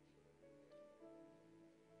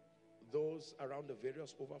 Those around the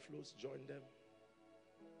various overflows, join them.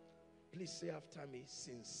 Please say after me,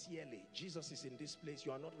 sincerely. Jesus is in this place.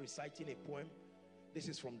 You are not reciting a poem. This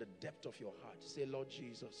is from the depth of your heart. Say, Lord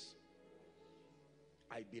Jesus,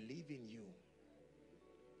 I believe in you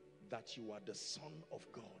that you are the Son of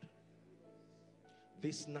God.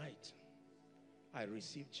 This night, I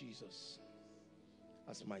receive Jesus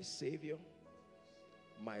as my Savior,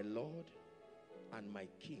 my Lord, and my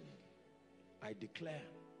King. I declare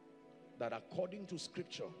that according to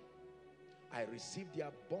Scripture, I receive the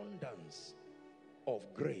abundance of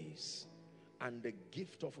grace and the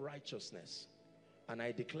gift of righteousness. And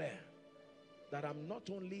I declare that I'm not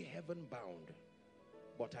only heaven bound,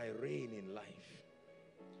 but I reign in life.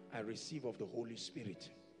 I receive of the Holy Spirit.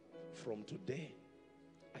 From today,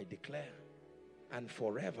 I declare and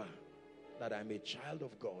forever that I'm a child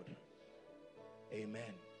of God.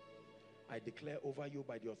 Amen. I declare over you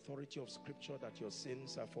by the authority of Scripture that your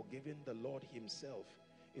sins are forgiven. The Lord himself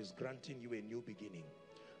is granting you a new beginning.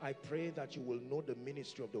 I pray that you will know the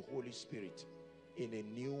ministry of the Holy Spirit in a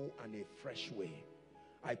new and a fresh way.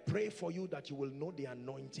 I pray for you that you will know the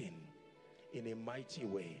anointing in a mighty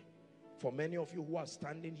way. For many of you who are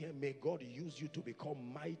standing here, may God use you to become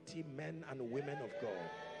mighty men and women of God.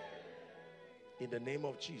 In the name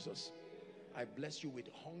of Jesus, I bless you with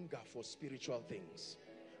hunger for spiritual things.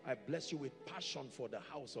 I bless you with passion for the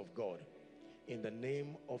house of God. In the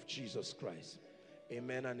name of Jesus Christ.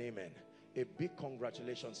 Amen and amen. A big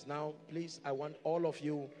congratulations. Now, please, I want all of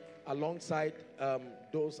you alongside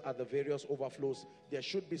those at the various overflows. There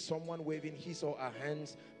should be someone waving his or her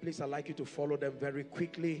hands. Please, I'd like you to follow them very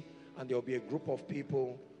quickly. And there will be a group of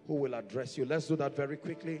people who will address you. Let's do that very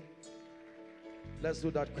quickly. Let's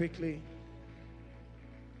do that quickly.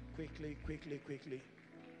 Quickly.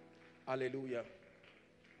 Hallelujah.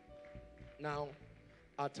 Now,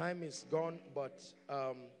 our time is gone, but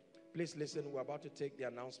please listen. We're about to take the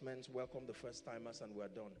announcements. Welcome the first timers, and we're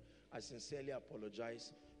done. I sincerely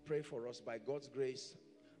apologize. Pray for us. By God's grace,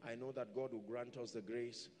 I know that God will grant us the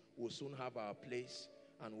grace. We'll soon have our place,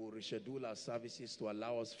 and we'll reschedule our services to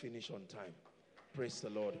allow us finish on time. Praise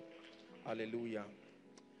the Lord. Hallelujah.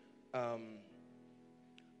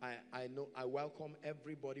 I know I welcome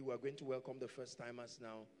everybody. We're going to welcome the first timers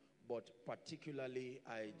now, but particularly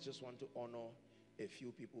I just want to honor a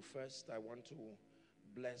few people. First, I want to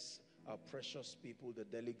bless our precious people, the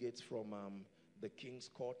delegates from the King's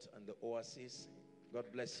Court and the Oasis. God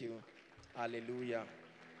bless you. Hallelujah.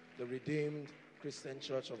 The Redeemed Christian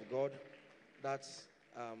Church of God. That's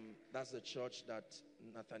the church that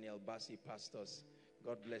Nathaniel Bassi pastors.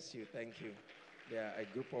 God bless you. Thank you. There are a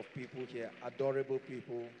group of people here, adorable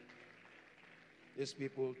people. These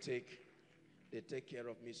people take care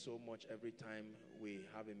of me so much every time we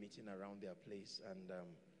have a meeting around their place, and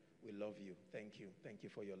we love you. Thank you. Thank you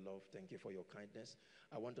for your love. Thank you for your kindness.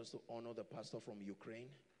 I want us to honor the pastor from Ukraine.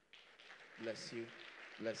 Bless you.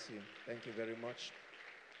 Bless you. Thank you very much.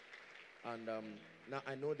 And now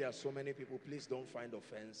I know there are so many people. Please don't find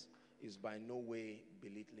offense. It's by no way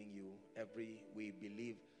belittling you. We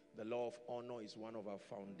believe the law of honor is one of our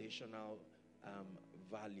foundational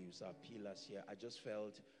values, our pillars here. I just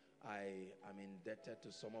felt I am indebted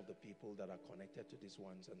to some of the people that are connected to these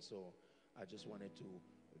ones, and so I just wanted to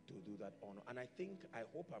to do that honor. And I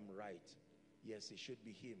hope I'm right. Yes, it should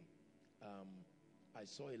be him. I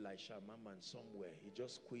saw Elisha Maman somewhere. He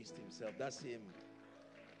just squeezed himself. That's him.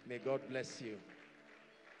 May God bless you.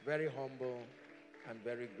 Very humble and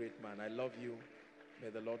very great man. I love you. May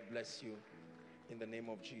the Lord bless you in the name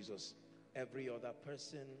of Jesus. Every other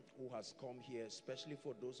person who has come here, especially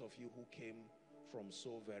for those of you who came from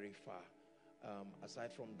so very far,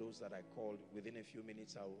 aside from those that I called, within a few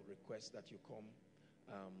minutes I will request that you come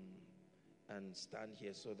and stand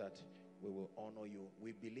here so that we will honor you.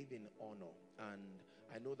 We believe in honor, and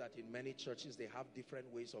I know that in many churches they have different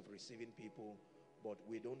ways of receiving people, but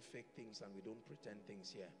we don't fake things and we don't pretend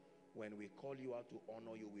things here. When we call you out to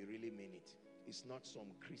honor you, we really mean it. It's not some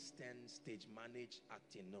Christian stage managed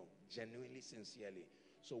acting, no, genuinely, sincerely.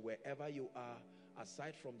 So wherever you are,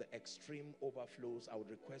 aside from the extreme overflows, I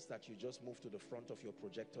would request that you just move to the front of your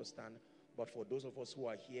projector stand. But for those of us who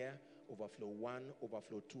are here, overflow 1,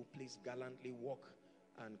 overflow 2, please gallantly walk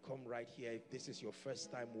and come right here. If this is your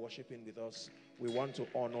first time worshiping with us, we want to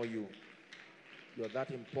honor you. You're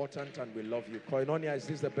that important and we love you. Koinonia, is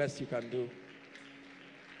this the best you can do?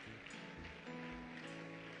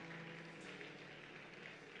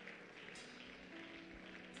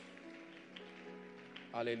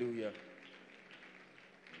 Hallelujah.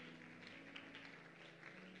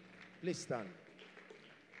 Please stand.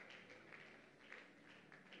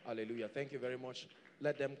 Hallelujah. Thank you very much.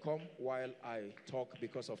 Let them come while I talk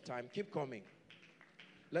because of time. Keep coming.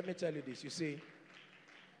 Let me tell you this. You see,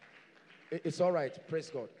 it's all right. Praise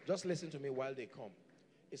God. Just listen to me while they come.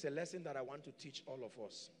 It's a lesson that I want to teach all of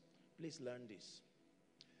us. Please learn this.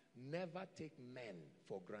 Never take men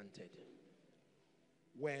for granted.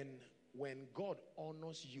 When God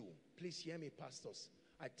honors you, please hear me, pastors.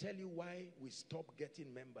 I tell you why we stop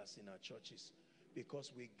getting members in our churches.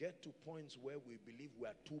 Because we get to points where we believe we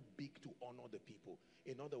are too big to honor the people.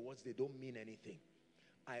 In other words, they don't mean anything.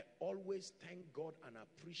 I always thank God and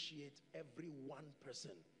appreciate every one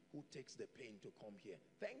person who takes the pain to come here.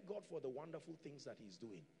 Thank God for the wonderful things that he's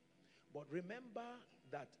doing. But remember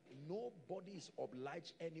that nobody is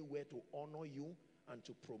obliged anywhere to honor you and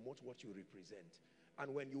to promote what you represent.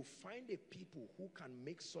 And when you find a people who can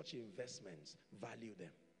make such investments, value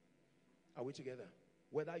them. Are we together?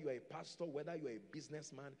 Whether you are a pastor, whether you are a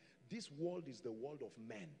businessman, this world is the world of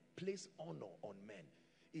men. Place honor on men.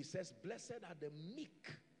 It says, blessed are the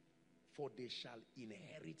meek, for they shall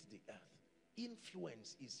inherit the earth.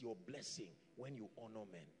 Influence is your blessing when you honor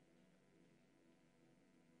men.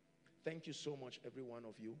 Thank you so much, every one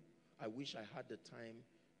of you. I wish I had the time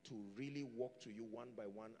to really walk to you one by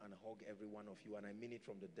one and hug every one of you, and I mean it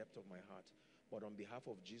from the depth of my heart. But on behalf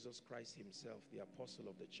of Jesus Christ himself, the apostle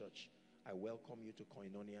of the church, I welcome you to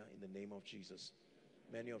Koinonia in the name of Jesus.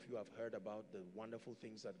 Many of you have heard about the wonderful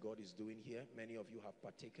things that God is doing here. Many of you have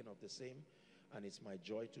partaken of the same, and it's my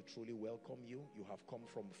joy to truly welcome you. You have come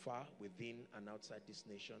from far, within and outside this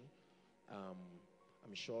nation.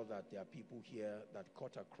 I'm sure that there are people here that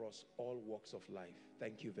cut across all walks of life.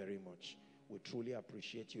 Thank you very much. We truly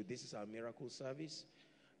appreciate you. This is our miracle service.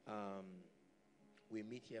 We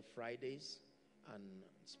meet here Fridays and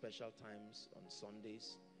special times on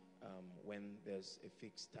Sundays when there's a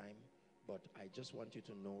fixed time. But I just want you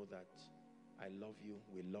to know that I love you.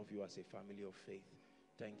 We love you as a family of faith.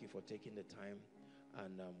 Thank you for taking the time.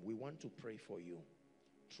 And we want to pray for you.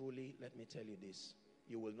 Truly, let me tell you this.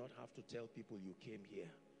 You will not have to tell people you came here.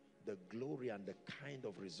 The glory and the kind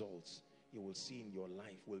of results you will see in your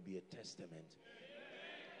life will be a testament.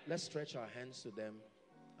 Let's stretch our hands to them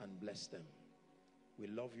and bless them. We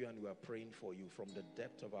love you and we are praying for you. From the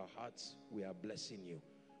depth of our hearts, we are blessing you.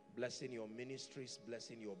 Blessing your ministries,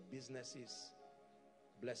 blessing your businesses,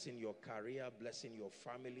 blessing your career, blessing your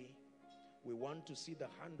family. We want to see the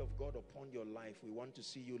hand of God upon your life. We want to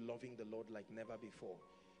see you loving the Lord like never before.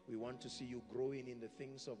 We want to see you growing in the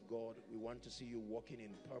things of God. We want to see you walking in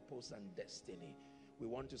purpose and destiny. We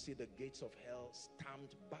want to see the gates of hell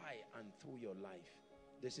stamped by and through your life.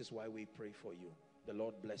 This is why we pray for you. The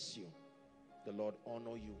Lord bless you. The Lord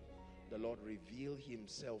honor you. The Lord reveal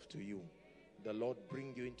himself to you. The Lord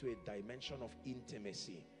bring you into a dimension of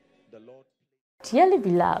intimacy. The Lord... Dearly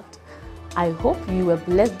beloved, I hope you were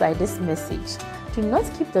blessed by this message. Do not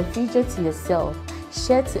keep the video to yourself.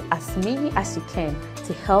 Share to as many as you can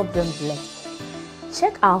to help them bless.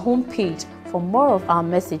 Check our homepage for more of our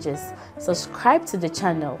messages. Subscribe to the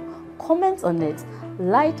channel, comment on it,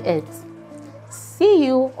 like it. See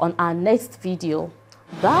you on our next video.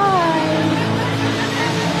 Bye.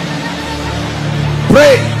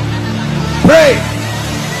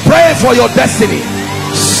 Pray for your destiny.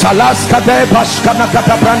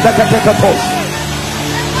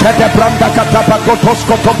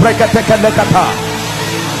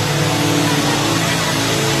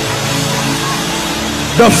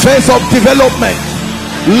 The phase of development.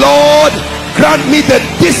 Lord, grant me the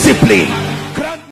discipline